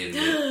confiscated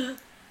it.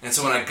 And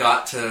so when I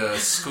got to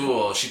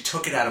school, she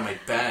took it out of my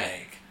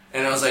bag.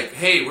 And I was like,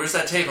 hey, where's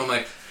that tape? I'm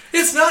like,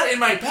 it's not in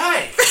my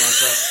bag. And I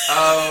was like,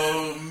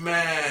 oh,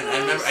 man. I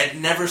remember I'd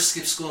never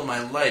skipped school in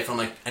my life. I'm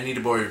like, I need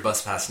to borrow your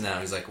bus pass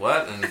now. He's like,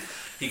 what? And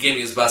he gave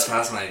me his bus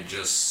pass, and I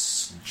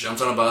just jumped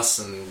on a bus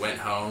and went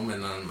home.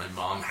 And then my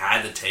mom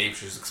had the tape.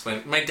 She was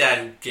explaining. My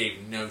dad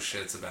gave no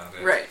shits about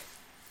it. Right.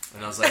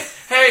 And I was like,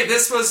 hey,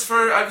 this was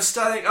for, I was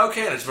studying.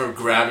 Okay. And I just remember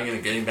grabbing it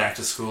and getting back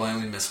to school. I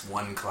only missed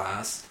one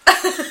class.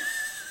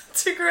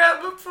 To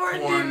grab a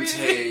porn DVD.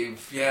 Tape,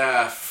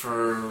 yeah,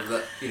 for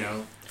the,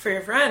 for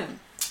your friend.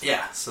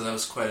 Yeah, so that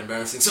was quite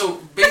embarrassing.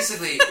 So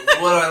basically, what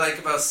do I like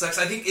about sex?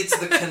 I think it's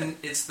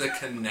the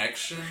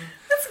connection.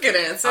 That's a good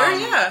answer.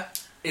 Yeah.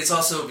 It's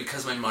also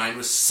because my mind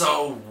was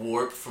so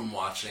warped from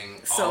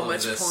watching so all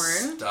much of this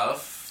porn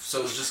stuff. So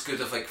it was just good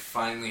to like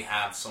finally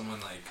have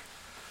someone like.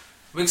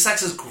 I mean,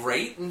 sex is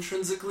great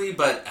intrinsically,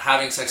 but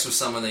having sex with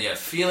someone that you have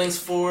feelings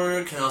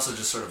for can also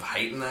just sort of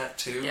heighten that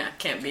too. Yeah,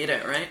 can't beat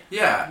it, right?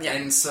 Yeah,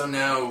 and so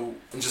now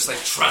I'm just like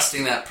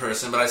trusting that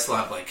person, but I still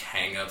have like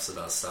hang-ups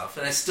about stuff,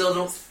 and I still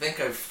don't think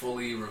I've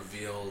fully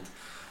revealed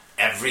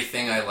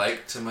everything I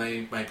like to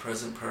my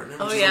present partner,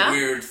 which is a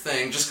weird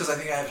thing, just because I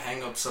think I have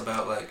hang-ups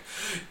about like,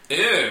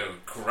 ew,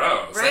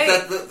 gross. Right.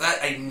 Like that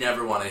I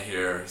never want to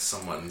hear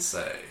someone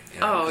say.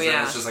 Oh,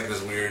 yeah. It's just like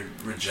this weird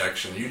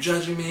rejection. You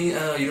judging me?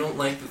 You don't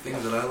like the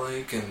things that I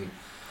like, and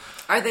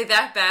are they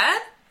that bad?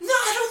 No,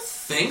 I don't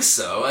think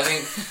so. I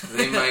think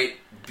they might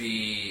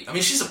be. I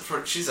mean, she's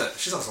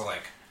also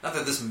like, not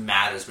that this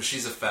matters, but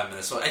she's a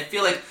feminist. So I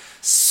feel like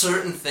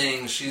certain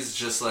things she's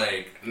just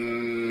like,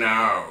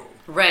 no.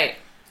 Right.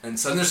 And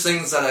so there's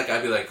things that like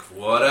I'd be like,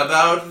 what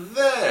about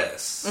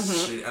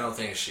this? I don't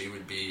think she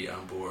would be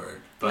on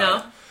board. But,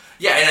 no.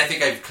 Yeah, and I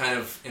think I've kind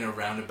of in a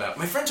roundabout.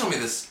 My friend told me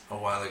this a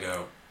while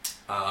ago.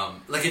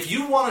 Like, if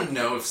you want to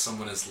know if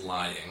someone is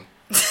lying,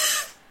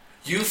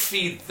 you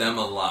feed them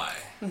a lie,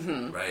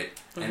 right?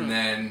 And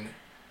then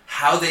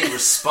how they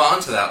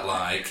respond to that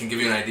lie can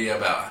give you an idea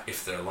about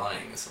if they're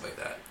lying and stuff like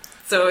that.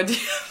 So, do you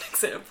have an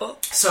example?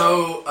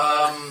 So,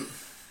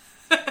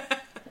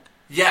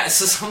 yeah,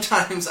 so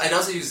sometimes I'd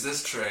also use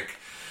this trick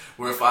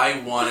where if I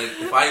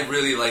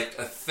really liked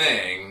a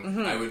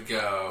thing, I would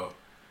go,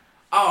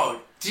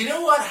 oh, do you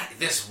know what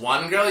this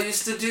one girl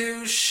used to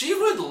do? She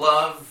would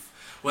love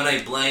when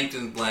I blanked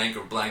and blank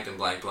or blanked and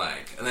blank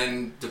blank. And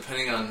then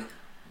depending on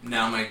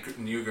now my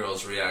new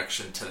girl's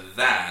reaction to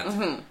that,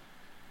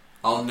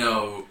 I'll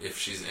know if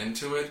she's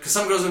into it. Because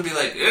some girls would be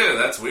like, ew,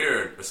 that's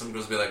weird. Or some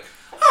girls would be like,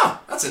 oh,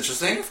 that's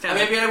interesting.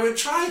 Maybe I would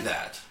try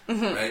that.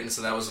 Right? And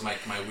so that was my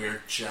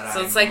weird Jedi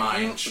so it's like,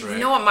 mind trick. You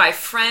know what my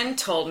friend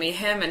told me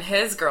him and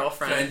his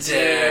girlfriend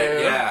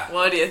did, yeah.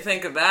 What do you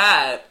think of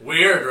that?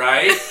 Weird,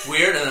 right?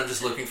 Weird, and I'm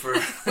just looking for...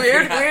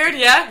 weird,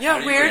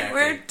 yeah,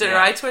 weird. Did her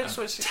eye twitch?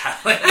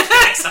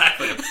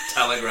 Exactly. I'm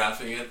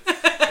telegraphing it.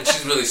 And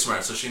she's really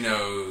smart, so she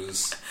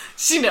knows...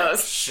 She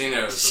knows. She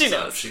knows.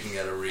 She can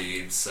get a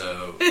read,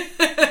 so...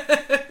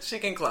 She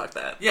can clock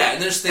that. Yeah,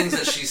 and there's things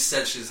that she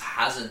said she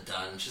hasn't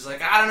done. She's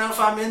like, I don't know if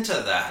I'm into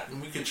that,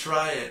 and we could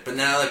try it. But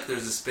now, like,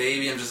 there's this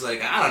baby, I'm just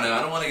like, I don't know, I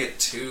don't want to get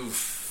too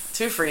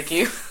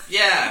freaky.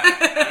 Yeah,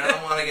 I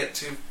don't want to get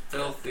too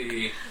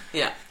filthy.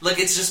 Yeah. Like,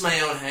 it's just my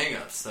own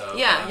hang-ups, though.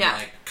 Yeah, I'm,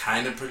 like,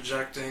 kind of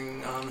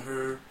projecting on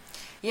her.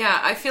 Yeah,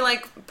 I feel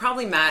like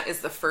probably Matt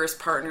is the first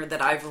partner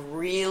that I've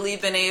really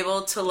been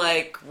able to,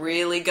 like,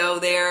 really go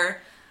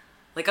there.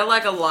 Like, I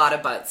like a lot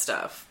of butt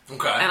stuff.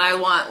 Okay. And I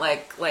want,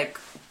 like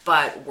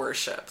butt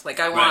worship. Like,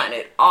 I want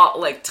it all,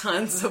 like,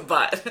 tons of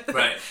butt.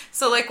 Right.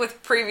 So, like,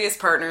 with previous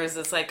partners,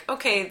 it's like,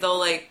 okay, they'll,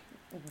 like,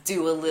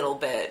 do a little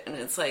bit. And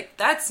it's like,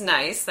 that's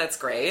nice. That's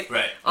great.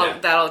 Right.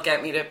 That'll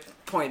get me to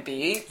point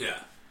B. Yeah.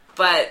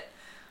 But,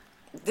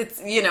 it's,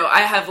 you know,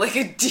 I have, like,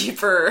 a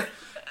deeper...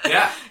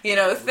 Yeah. you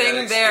know,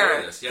 thing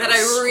there that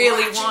I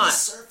really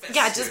want.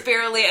 Yeah, just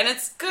barely. And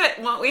it's good.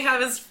 What we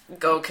have is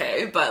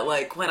okay. But,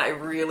 like, what I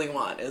really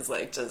want is,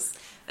 like, just...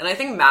 And I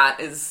think Matt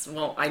is...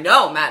 Well, I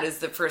know Matt is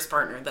the first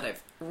partner that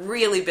I've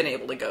really been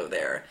able to go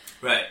there.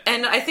 Right.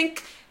 And I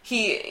think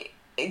he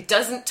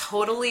doesn't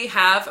totally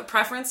have a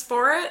preference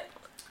for it,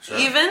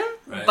 even.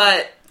 Right.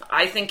 But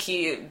I think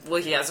he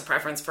has a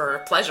preference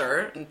for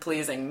pleasure and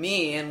pleasing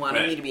me and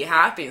wanting me to be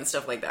happy and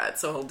stuff like that.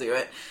 So he'll do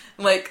it.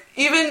 Like,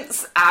 even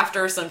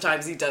after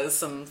sometimes he does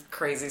some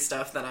crazy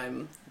stuff that I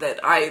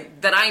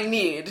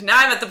need. Now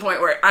I'm at the point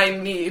where I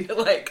need,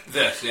 like...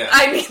 This, yeah.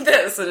 I need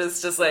this, and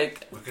it's just,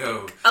 like,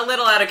 a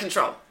little out of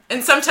control.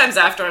 And sometimes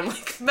after I'm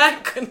like,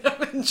 Matt couldn't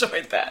have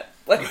enjoyed that.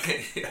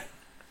 Like, yeah.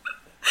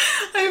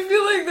 I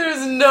feel like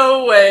there's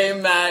no way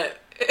Matt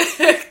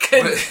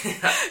could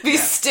be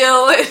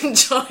still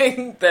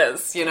enjoying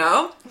this, you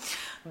know?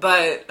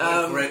 But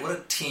great, what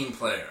a team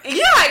player.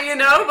 Yeah, you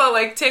know, but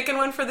like taking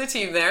one for the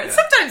team there. And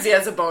sometimes he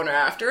has a boner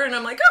after, and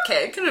I'm like,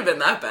 okay, it couldn't have been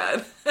that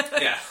bad.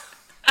 Yeah.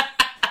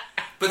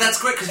 But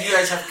that's great because you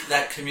guys have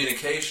that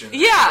communication,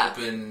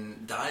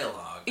 open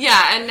dialogue.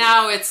 Yeah, and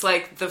now it's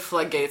like the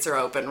floodgates are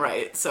open,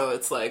 right? So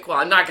it's like, well,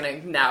 I'm not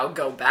going to now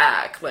go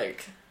back,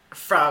 like,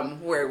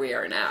 from where we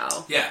are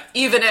now. Yeah.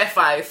 Even if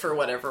I, for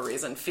whatever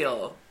reason,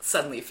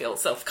 suddenly feel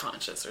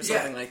self-conscious or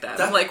something like that.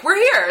 I'm like, we're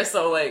here,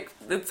 so, like,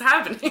 it's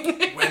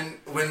happening.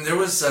 when there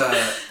was,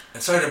 I'm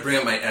sorry to bring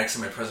up my ex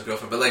and my present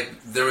girlfriend, but, like,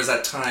 there was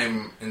that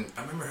time, and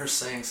I remember her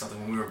saying something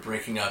when we were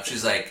breaking up.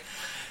 She's like,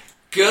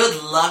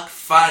 good luck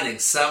finding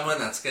someone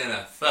that's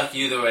gonna fuck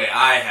you the way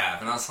I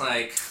have. And I was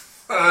like,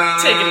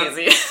 take it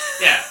easy.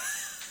 Yeah.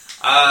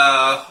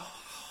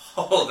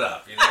 Hold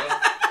up, you know?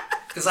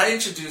 Because I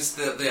introduced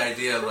the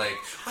idea of, like,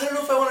 I don't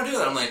know if I want to do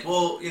that. I'm like,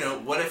 well, you know,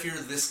 what if you're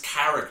this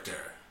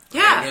character?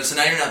 Yeah. Right? You know, so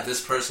now you're not this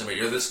person, but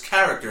you're this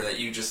character that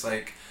you just,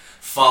 like,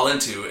 fall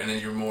into, and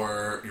then you're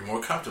more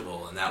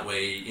comfortable, and that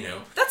way, you know.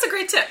 That's a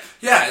great tip.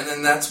 Yeah, and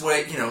then that's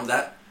way, you know,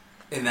 that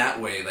in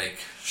that way, like,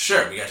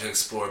 sure, we got to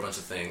explore a bunch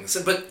of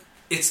things, but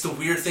it's the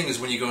weird thing is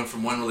when you go in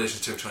from one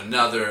relationship to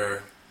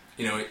another,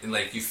 you know, and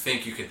like you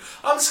think you can,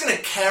 I'm just going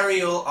to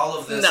carry all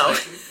of this,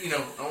 like, you know,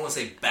 I don't want to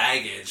say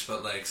baggage,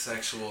 but like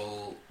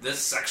sexual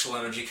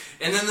energy,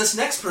 and then this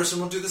next person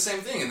will do the same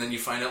thing, and then you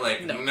find out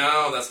like,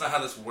 no, that's not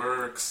how this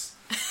works.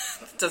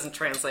 It doesn't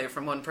translate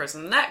from one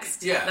person to the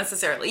next, yeah,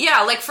 necessarily.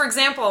 Yeah, like for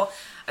example,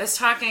 I was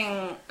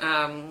talking,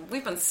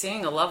 we've been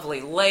seeing a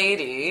lovely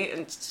lady,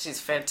 and she's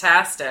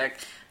fantastic.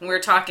 And we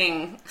were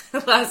talking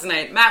last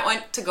night. Matt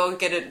went to go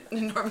get an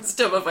enormous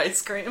tub of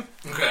ice cream.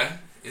 Okay.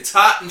 It's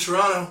hot in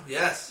Toronto,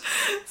 yes.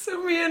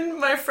 So me and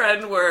my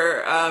friend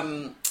were,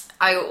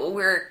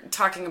 we're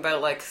talking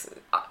about, like,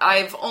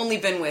 I've only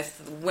been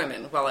with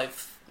women while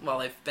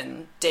I've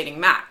been dating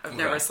Matt. I've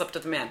never slept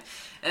with a man.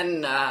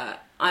 And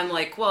I'm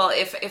like, well,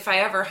 if I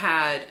ever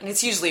had, and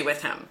it's usually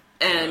with him,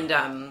 and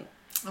I'm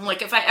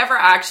like, if I ever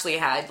actually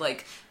had,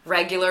 like,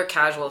 regular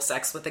casual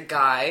sex with a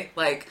guy,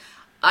 like,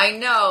 I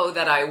know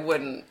that I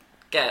wouldn't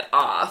get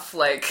off,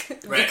 like,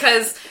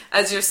 because,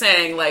 as you're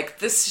saying, like,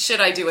 this shit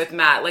I do with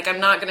Matt, like, I'm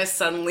not gonna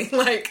suddenly,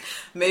 like,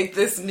 make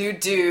this new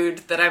dude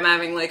that I'm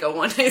having, like, a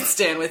one-night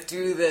stand with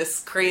do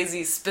this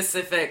crazy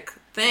specific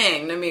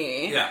thing to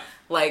me. Yeah.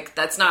 Like,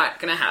 that's not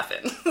gonna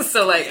happen.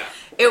 So, like,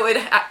 it would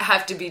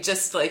have to be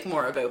just, like,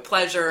 more about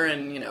pleasure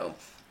and, you know,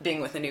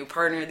 being with a new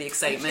partner, the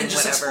excitement, and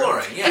just whatever.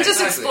 Exploring, yeah, and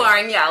just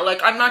exploring, yeah.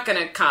 Like, I'm not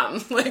gonna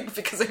come, like,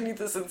 because I need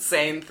this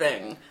insane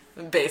thing,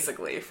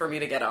 basically, for me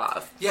to get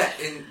off. Yeah,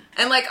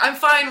 and like, I'm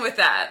fine with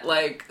that,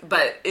 like,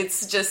 but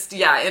it's just,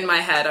 yeah, in my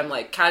head, I'm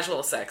like,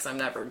 casual sex, I'm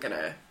never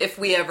gonna, if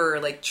we ever,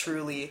 like,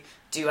 truly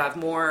do have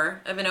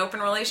more of an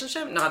open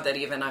relationship, not that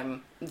even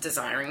I'm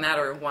desiring that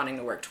or wanting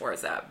to work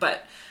towards that,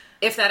 but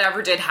if that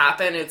ever did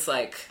happen, it's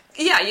like,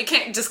 yeah, you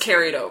can't just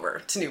carry it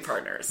over to new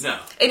partners. No.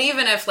 And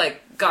even if,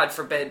 like, God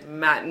forbid,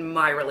 Matt and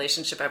my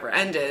relationship ever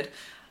ended,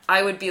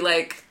 I would be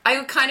like, I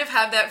would kind of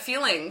have that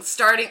feeling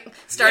starting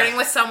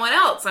with someone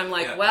else. I'm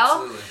like,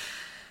 well,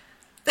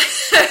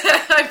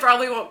 I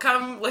probably won't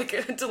come, like,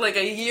 until, like,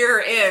 a year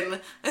in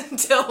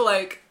until,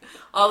 like,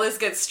 all this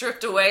gets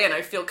stripped away and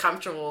I feel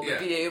comfortable to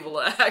be able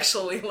to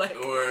actually, like,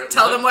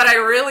 tell them what I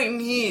really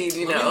need,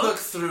 you know? Let me look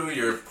through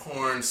your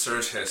porn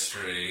search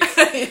history.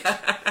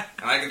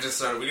 And I can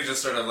just we can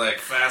just sort of, like,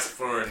 fast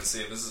forward and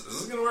see if is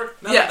this going to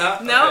work? No?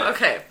 No?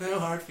 Okay. No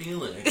hard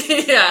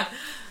feelings. Yeah.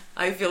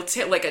 I feel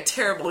like a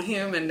terrible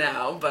human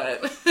now,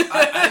 but...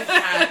 I've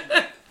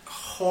had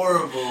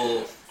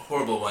horrible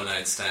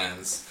one-night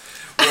stands.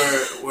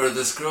 where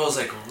this girl's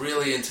like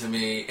really into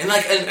me, and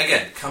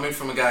again, coming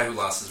from a guy who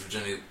lost his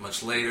virginity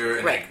much later,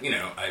 and right.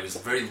 I was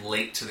very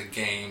late to the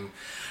game,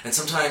 and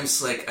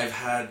sometimes like I've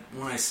had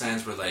one night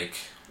stands where like,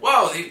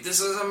 whoa, this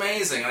is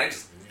amazing, and I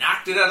just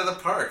knocked it out of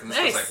the park, and this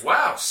was like,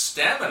 wow,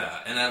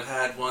 stamina. And I've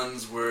had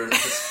ones where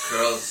this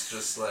girl's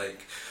just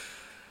like,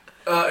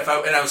 and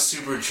I was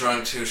super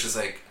drunk too. She's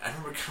like, I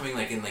remember coming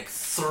like in like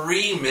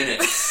 3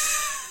 minutes.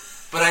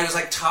 But I was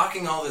like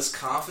talking all this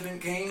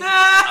confident game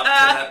up to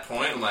that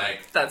point. I'm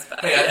like, that's bad.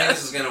 Hey, I think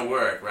this is gonna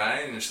work,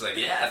 right? And she's like,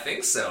 yeah, I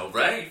think so,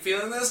 right? You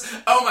feeling this?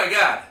 Oh my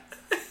god,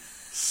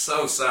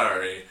 so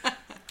sorry.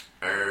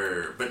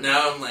 But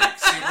now I'm like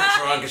super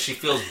drunk, and she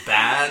feels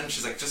bad. And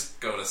she's like, just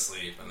go to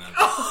sleep, and then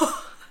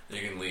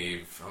you can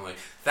leave. I'm like,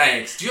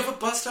 thanks. Do you have a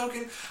bus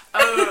token?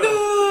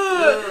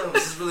 Oh, no,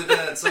 this is really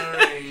bad.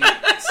 Sorry.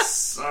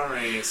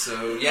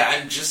 So yeah,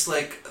 I'm just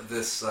like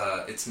this.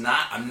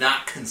 I'm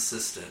not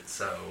consistent.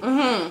 So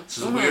it's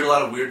just weird. A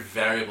lot of weird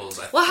variables.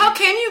 How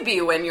can you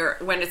be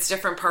when it's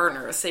different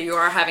partners? Say you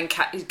are having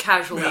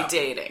casually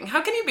dating.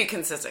 How can you be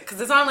consistent? Because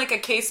it's not like a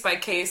case by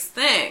case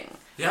thing.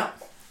 Yeah.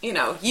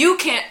 You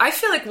can't. I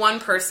feel like one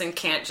person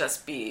can't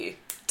just be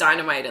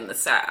dynamite in the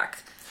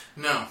sack.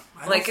 No,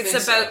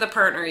 it's about the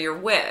partner you're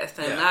with,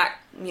 and that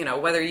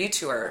whether you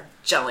two are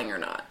gelling or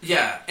not.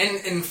 Yeah,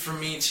 and for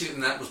me too,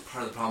 and that was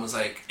part of the problem. Is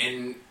like,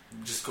 and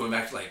just going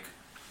back to like,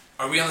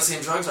 are we on the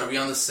same drugs? Are we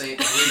on the same?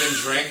 Have we been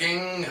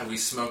drinking? Have we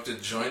smoked a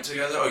joint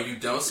together? Oh, you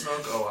don't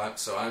smoke? Oh,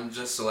 I'm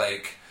just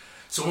like.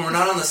 So when we're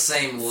not on the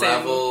same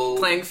level,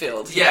 playing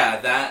field. Yeah,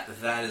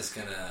 that is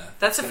gonna.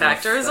 That's a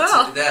factor as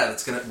well.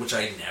 That's gonna, which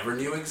I never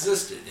knew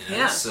existed.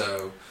 Yeah.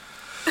 So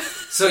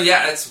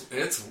yeah, it's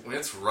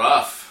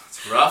rough.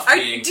 It's rough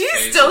being. Do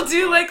you still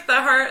do like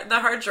the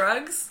hard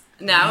drugs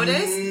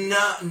nowadays?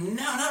 No,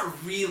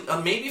 not really.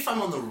 Maybe if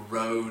I'm on the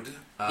road.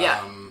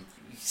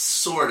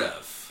 Sort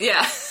of.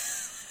 Yeah.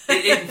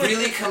 It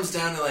really comes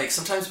down to like,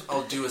 sometimes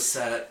I'll do a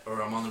set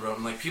or I'm on the road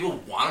and like people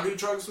want to do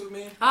drugs with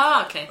me.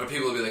 Oh, okay. Or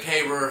people will be like,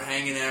 hey, we're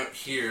hanging out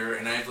here,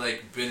 and I've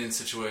like been in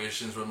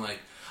situations where I'm like,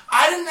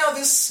 I didn't know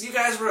you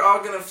guys were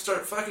all gonna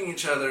start fucking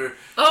each other.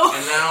 Oh.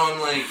 And now I'm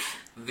like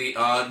the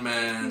odd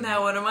man.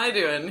 Now what am I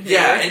doing here?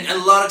 Yeah,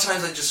 and a lot of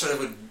times I just sort of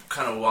would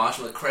kind of watch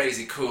like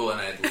crazy cool,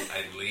 and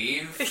I'd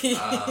leave.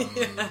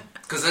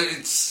 Because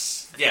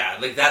it's,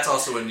 like that's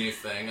also a new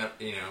thing,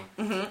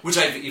 which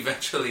I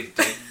eventually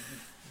did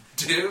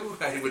do.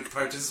 I would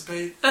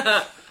participate,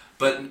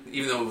 but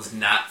even though it was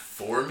not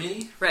for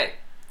me, right?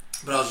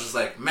 But I was just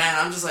like, man,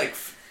 I'm just like,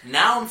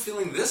 now I'm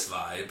feeling this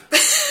vibe,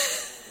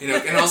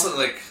 and also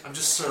like I'm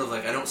just sort of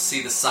like, I don't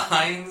see the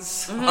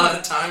signs a lot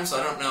of times, so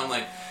I don't know. I'm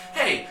like,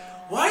 hey,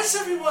 why is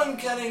everyone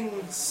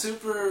getting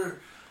super?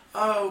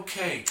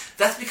 Okay,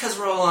 that's because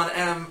we're all on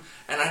M,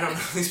 and I don't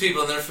know these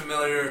people, and they're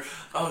familiar.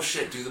 Oh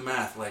shit, do the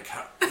math. Like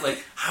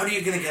how are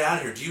you gonna get out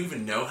of here? Do you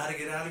even know how to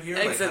get out of here?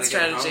 Exit like,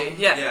 strategy.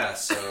 Yeah.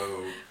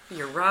 So.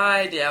 Your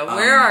ride,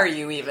 where are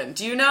you even?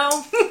 Do you know?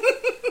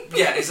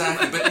 Yeah,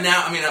 exactly. But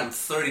now, I mean, I'm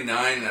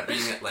 39, and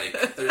being at,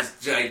 like, there's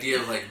the idea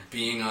of, like,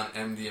 being on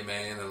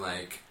MDMA and then,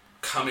 like,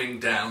 coming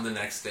down the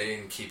next day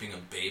and keeping a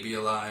baby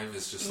alive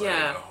is just, like,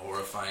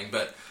 horrifying.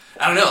 But,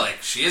 I don't know,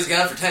 like, she is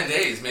gone for 10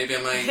 days. Maybe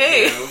I might,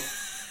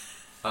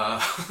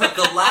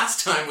 the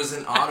last time was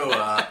in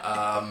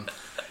Ottawa,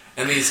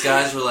 and these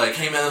guys were like,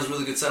 hey man, that was a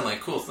really good set. I'm like,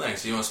 cool,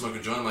 thanks. You want to smoke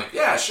a joint? I'm like,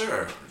 yeah,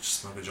 sure.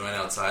 Just smoke a joint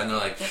outside. And they're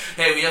like,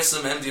 hey, we have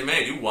some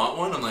MDMA. Do you want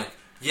one? I'm like,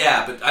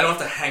 yeah, but I don't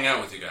have to hang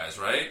out with you guys,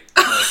 right?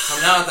 Like,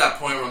 I'm now at that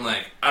point where I'm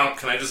like,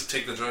 can I just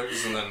take the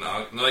drugs? And then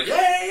and they're like,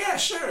 yeah,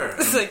 sure.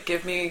 It's like,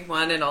 give me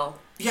one and all.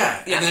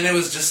 Yeah, and then it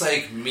was just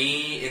like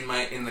me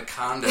in the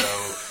condo,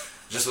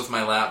 just with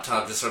my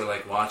laptop, just sort of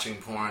like watching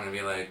porn and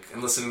be like,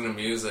 and listening to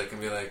music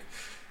and be like,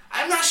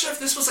 I'm not sure if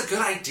this was a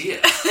good idea.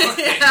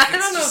 I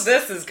don't know if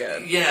this is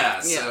good. Yeah,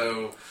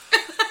 so,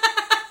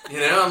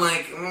 I'm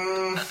like,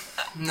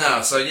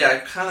 no. So,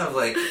 yeah,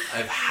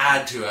 I've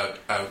had to have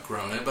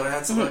outgrown it, but I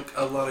had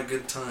a lot of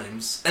good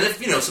times. And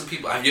if, some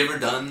people, have you ever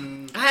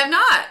done... I have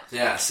not.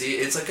 Yeah, see,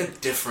 it's like a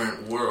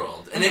different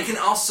world. And it can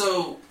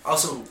also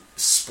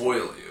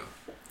spoil you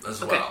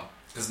as well.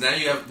 Because now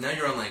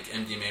you're on, like,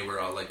 MDMA where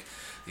all, like,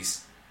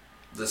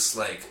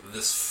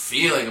 this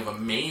feeling of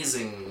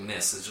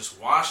amazingness is just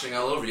washing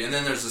all over you, and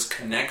then there's this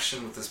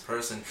connection with this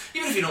person.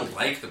 Even if you don't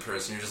like the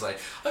person, you're just like,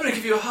 I'm gonna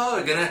give you a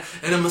hug and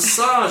a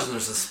massage, and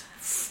there's this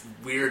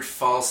weird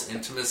false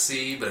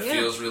intimacy, but it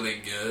feels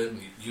really good.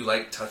 And you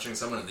like touching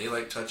someone, and they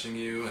like touching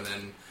you, and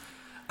then,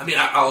 I mean,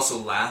 I also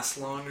last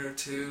longer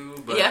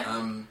too, but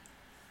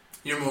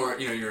you're more,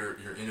 your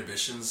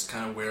inhibitions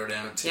kind of wear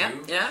down too.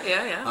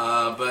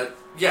 Yeah. But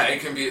yeah,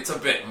 it's a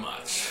bit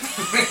much.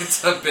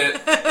 It's a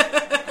bit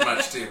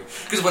much too.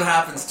 Because what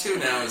happens too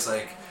now is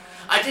like,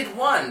 I did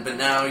one, but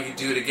now you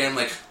do it again,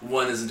 like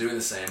one isn't doing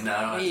the same.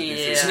 Now I have to do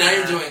three. So now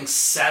you're doing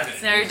 7.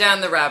 So now you're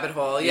down the rabbit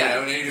hole,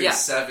 now you're doing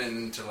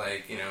 7 to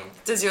like,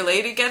 Does your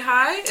lady get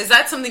high? Is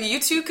that something you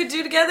two could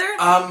do together?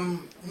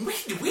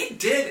 We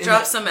did.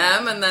 Drop some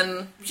M and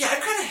then... Yeah, I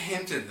kind of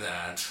hinted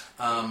that.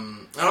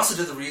 I also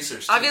did the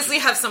research. Obviously,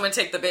 have someone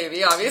take the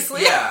baby,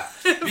 obviously. Yeah.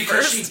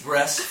 Because she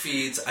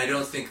breastfeeds, I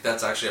don't think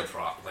that's actually a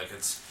problem. Like,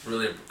 it's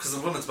really... Because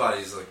the woman's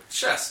body is, like,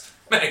 just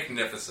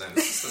magnificent.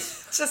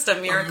 It's just a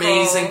miracle.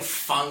 Amazing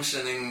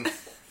functioning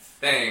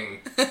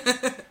thing.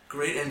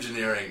 Great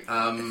engineering.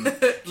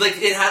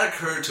 Like, it had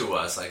occurred to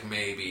us, like,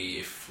 maybe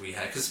if we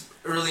had... Because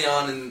early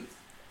on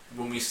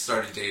when we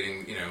started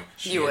dating, you know...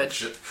 You would.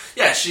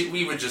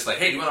 We would just, like,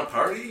 hey, do you want to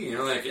party? You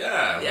know, like,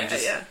 yeah.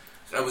 Yeah.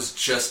 I was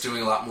just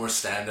doing a lot more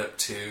stand-up,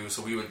 too,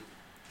 so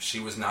she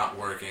was not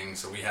working,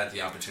 so we had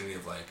the opportunity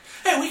of, like,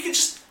 hey, we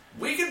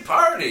could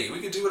party,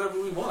 we could do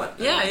whatever we want.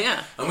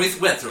 Yeah. And we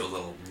went through a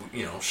little,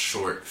 you know,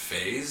 short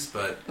phase,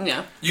 but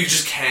you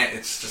just can't,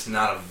 it's just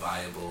not a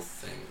viable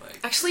thing.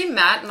 Like, actually,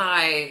 Matt and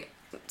I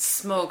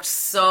smoked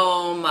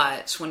so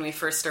much when we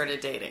first started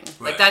dating.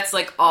 Like, that's,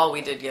 like, all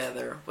we did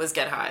together was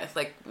get high,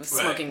 like,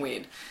 smoking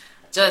weed.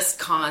 Just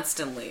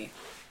constantly.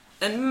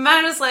 And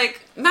Matt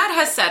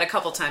has said a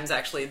couple times,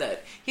 actually,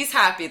 that he's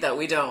happy that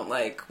we don't,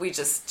 like, we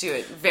just do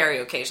it very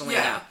occasionally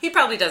now. He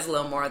probably does a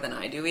little more than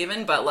I do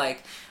even, but,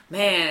 like,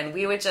 man,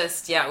 we would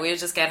just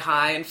get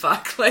high and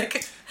fuck,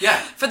 like,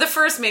 for the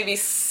first maybe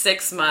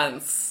 6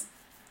 months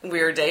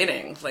we were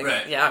dating. Like,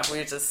 we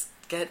would just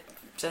get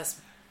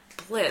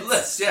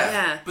blitz.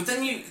 Yeah. But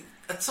then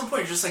at some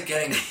point, you're just, like,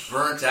 getting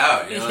burnt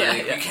out, you know?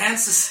 You can't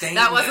sustain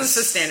that wasn't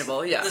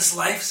sustainable, this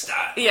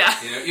lifestyle. Yeah.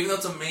 You know, even though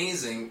it's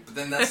amazing, but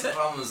then that's the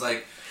problem is,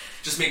 like,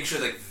 just making sure,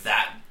 like,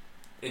 that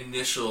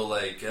initial,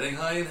 like, getting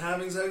high and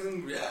having sex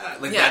and,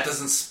 that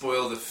doesn't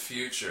spoil the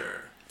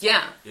future.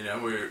 Yeah. You know,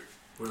 we're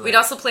like... We'd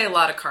also play a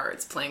lot of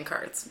playing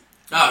cards.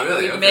 Oh,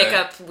 really?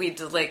 We'd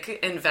like,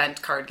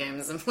 invent card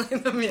games and play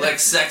them. Yeah. Like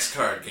sex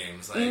card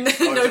games. Like,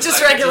 no,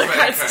 just regular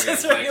cards.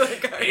 Just regular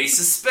cards. Ace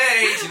of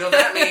spades, you know what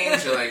that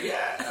means? You're like,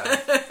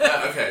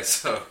 okay,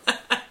 so...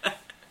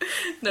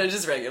 No,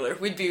 just regular.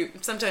 We'd be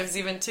sometimes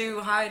even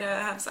too high to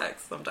have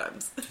sex,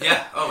 sometimes.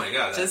 Yeah, oh my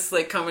god. Just,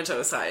 like,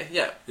 comatose high,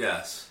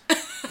 Yes.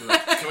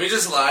 Like, can we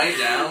just lie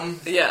down?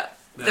 Yeah.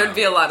 No. There'd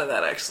be a lot of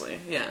that, actually,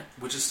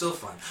 Which is still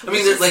fun. I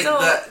mean, there's, like,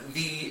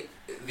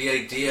 the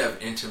idea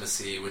of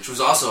intimacy, which was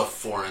also a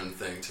foreign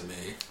thing to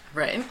me.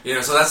 Right. You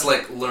know, so that's,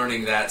 like,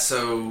 learning that.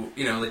 So,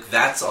 you know, like,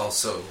 that's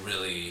also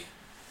really,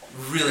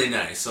 really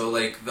nice. So,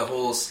 like, the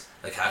whole,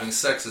 like, having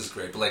sex is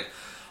great, but, like,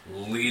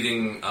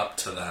 leading up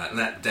to that, and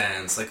that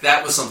dance, like,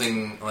 that was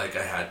something, like,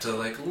 I had to,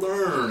 like,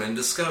 learn and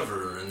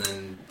discover, and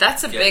then...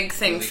 That's a big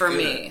thing for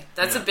me.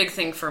 That's a big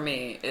thing for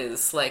me,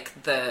 is, like,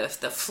 the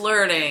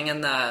flirting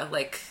and the,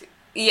 like...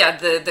 Yeah,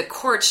 the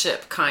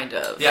courtship kind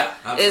of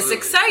is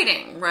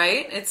exciting,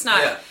 right? It's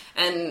not,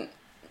 and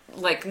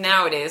like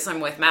nowadays I'm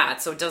with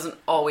Matt, so it doesn't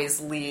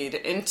always lead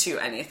into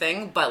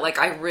anything, but like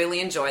I really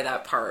enjoy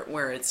that part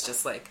where it's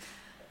just like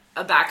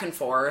a back and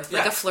forth,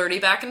 like a flirty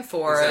back and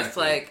forth,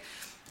 like...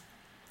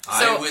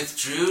 So, I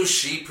withdrew,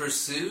 she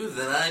pursued,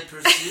 then I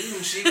pursued,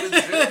 and she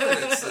withdrew,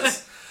 and it's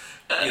this,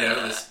 you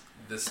know,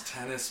 this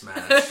tennis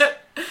match.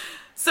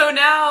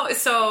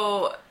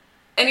 So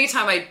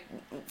anytime I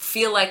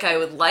feel like I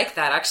would like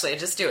that, actually, I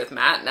just do it with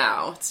Matt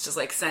now. It's just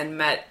like send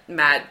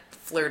Matt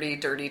flirty,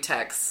 dirty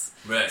texts.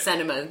 Right.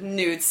 Send him a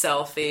nude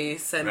selfie.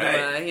 Send him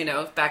a, you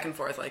know, back and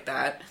forth like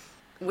that.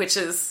 Which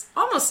is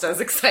almost as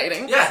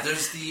exciting. Yeah,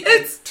 there's the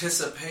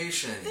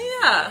anticipation.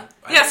 Yeah.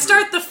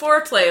 Start the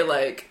foreplay,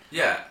 like.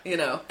 Yeah. You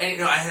know. And, you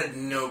know, I had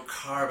no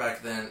car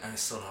back then. I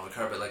still don't have a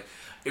car, but, like,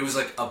 it was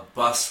like a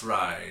bus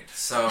ride.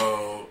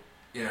 So...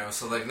 You know,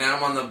 so, like, now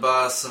I'm on the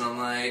bus, and I'm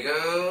like,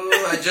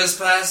 oh, I just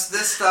passed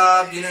this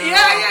stop, you know,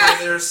 I'll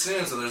be there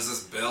soon. So there's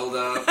this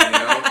build-up, you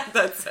know.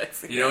 That's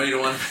sexy. You know, you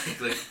don't want to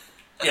make, like,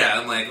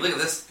 I'm like, look at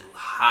this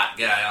hot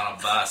guy on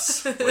a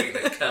bus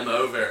waiting to come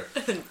over.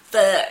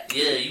 Fuck.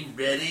 Yeah, you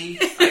ready?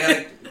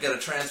 I gotta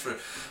transfer.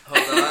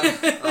 Hold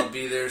on, I'll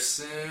be there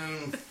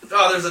soon.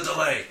 Oh, there's a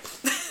delay.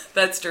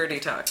 That's dirty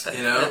talk.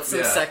 That's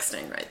some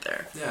sexting right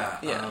there.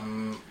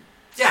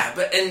 Yeah.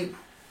 But, and,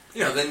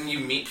 you know, then you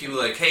meet people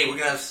like, hey, we're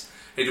gonna have...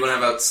 Hey, do you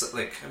want to have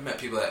like, I've met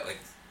people that, like,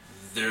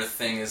 their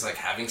thing is, like,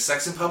 having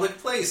sex in public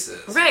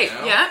places. Right, you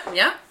know?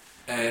 Yeah.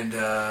 And,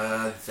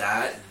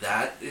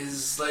 that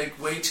is, like,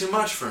 way too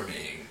much for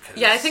me.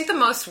 Yeah, I think the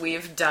most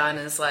we've done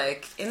is,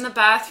 like, in the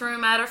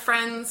bathroom at a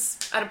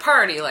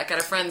party, like, at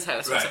a friend's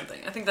house or something.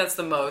 I think that's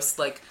the most,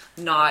 like,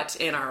 not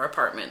in our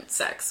apartment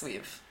sex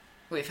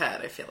we've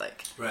had, I feel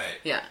like. Right.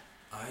 Yeah.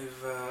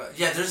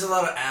 There's a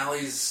lot of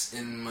alleys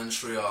in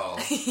Montreal.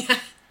 Yeah.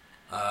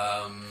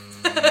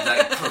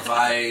 That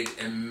provide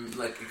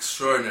like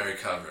extraordinary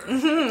cover,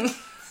 and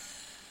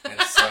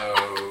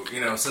so you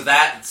know, so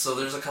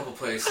there's a couple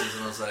places,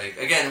 and I was like,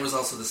 again, it was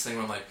also this thing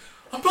where I'm like,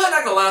 I'm probably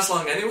not gonna last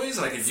long anyways,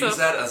 and I could use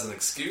that as an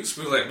excuse.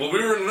 We were like, well,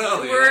 we were in an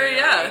alley.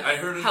 I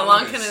heard it. How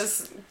long can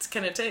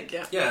it take?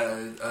 Yeah.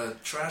 Yeah, a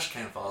trash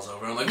can falls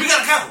over. I'm like, we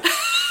gotta go.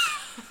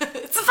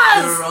 It's a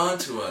fuzz. They're on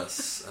to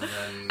us, and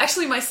then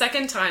actually, my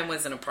second time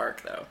was in a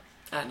park though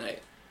at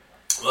night.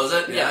 Was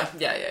it? Yeah.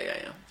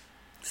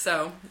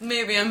 So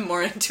maybe I'm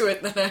more into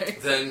it than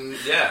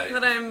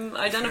I'm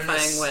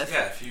identifying with.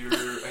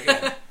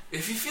 Yeah,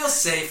 if you feel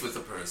safe with the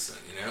person,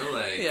 you know,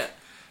 like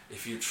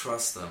if you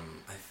trust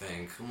them, I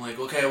think. I'm like,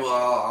 okay, well,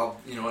 I'll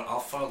you know what? I'll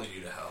follow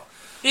you to hell.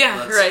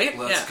 Yeah,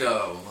 Let's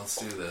go. Let's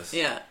do this.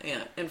 Yeah,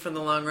 in for the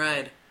long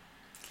ride.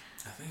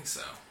 I think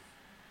so.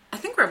 I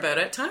think we're about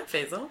at time,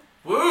 Faisal.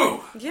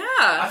 Woo! Yeah.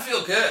 I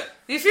feel good.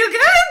 You feel good?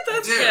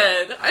 That's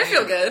good. I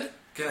feel good.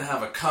 Gonna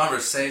have a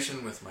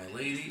conversation with my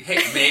lady.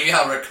 Hey, maybe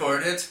I'll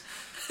record it.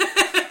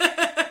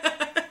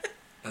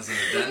 As an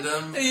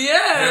addendum.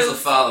 Yes. Here's a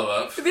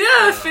follow-up.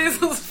 Yeah,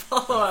 Faisal's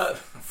follow-up.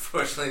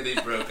 Unfortunately,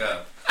 they broke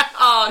up.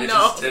 Oh, it no.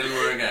 just didn't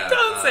work out.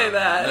 Don't say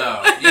that.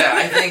 No. Yeah,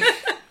 I think...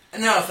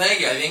 No,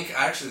 thank you. I think,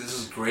 actually, this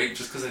is great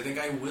just because I think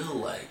I will,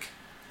 like,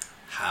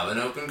 have an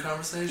open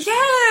conversation.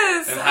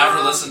 Yes! And have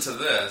her listen to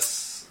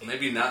this.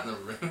 Maybe not in the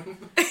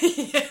room.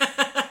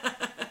 Yeah.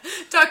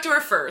 Talk to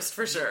her first,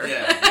 for sure.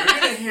 Yeah, you're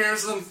going to hear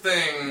some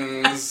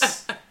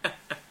things.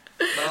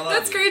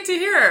 That's great to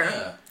hear.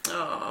 Yeah.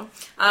 Oh.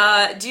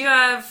 Do you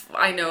have...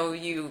 I know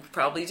you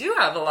probably do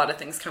have a lot of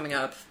things coming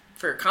up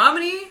for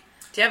comedy.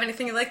 Do you have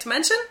anything you'd like to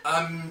mention?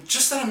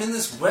 Just that I'm in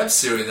this web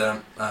series that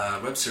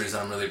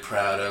I'm really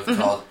proud of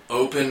called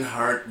Open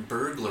Heart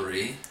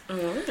Burglary.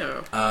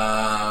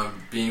 Oh.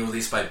 Being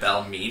released by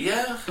Bell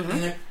Media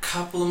in a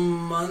couple of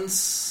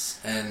months,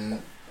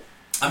 and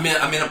I'm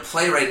in a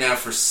play right now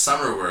for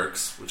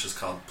SummerWorks, which is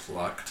called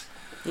Plucked.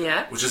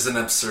 Yeah. Which is an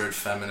absurd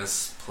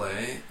feminist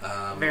play.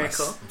 Very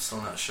cool. I'm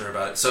still not sure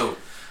about it. So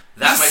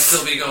that might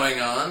still be going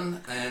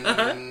on,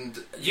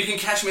 and you can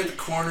catch me at the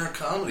Corner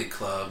Comedy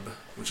Club,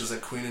 which is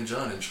at Queen and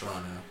John in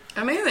Toronto.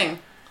 Amazing.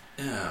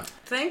 Yeah.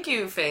 Thank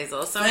you,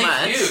 Faisal, so much.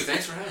 Thank you.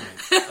 Thanks for having me.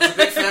 I was a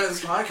big fan of this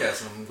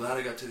podcast, and I'm glad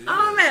I got to do this.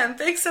 Oh, man.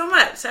 Thanks so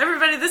much.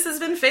 Everybody, this has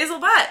been Faisal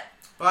Butt.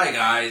 Bye,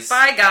 guys.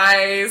 Bye,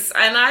 guys.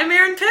 And I'm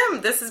Erin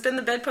Pym. This has been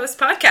the Bedpost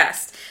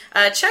Podcast.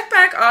 Check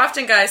back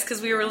often, guys,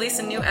 because we release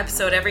a new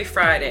episode every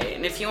Friday.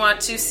 And if you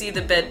want to see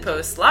the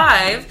Bedpost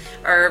live,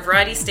 our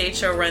variety stage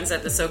show runs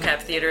at the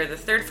SoCap Theatre the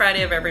third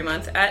Friday of every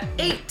month at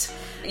 8.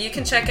 You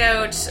can check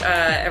out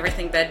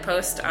everything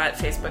Bedpost at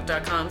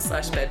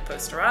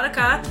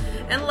facebook.com/bedposterotica.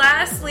 And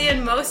lastly,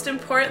 and most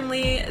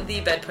importantly,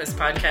 the Bedpost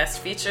Podcast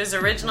features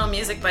original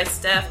music by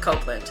Steph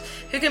Copeland,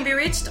 who can be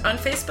reached on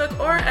Facebook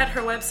or at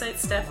her website,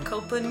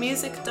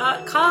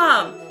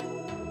 stephcopelandmusic.com.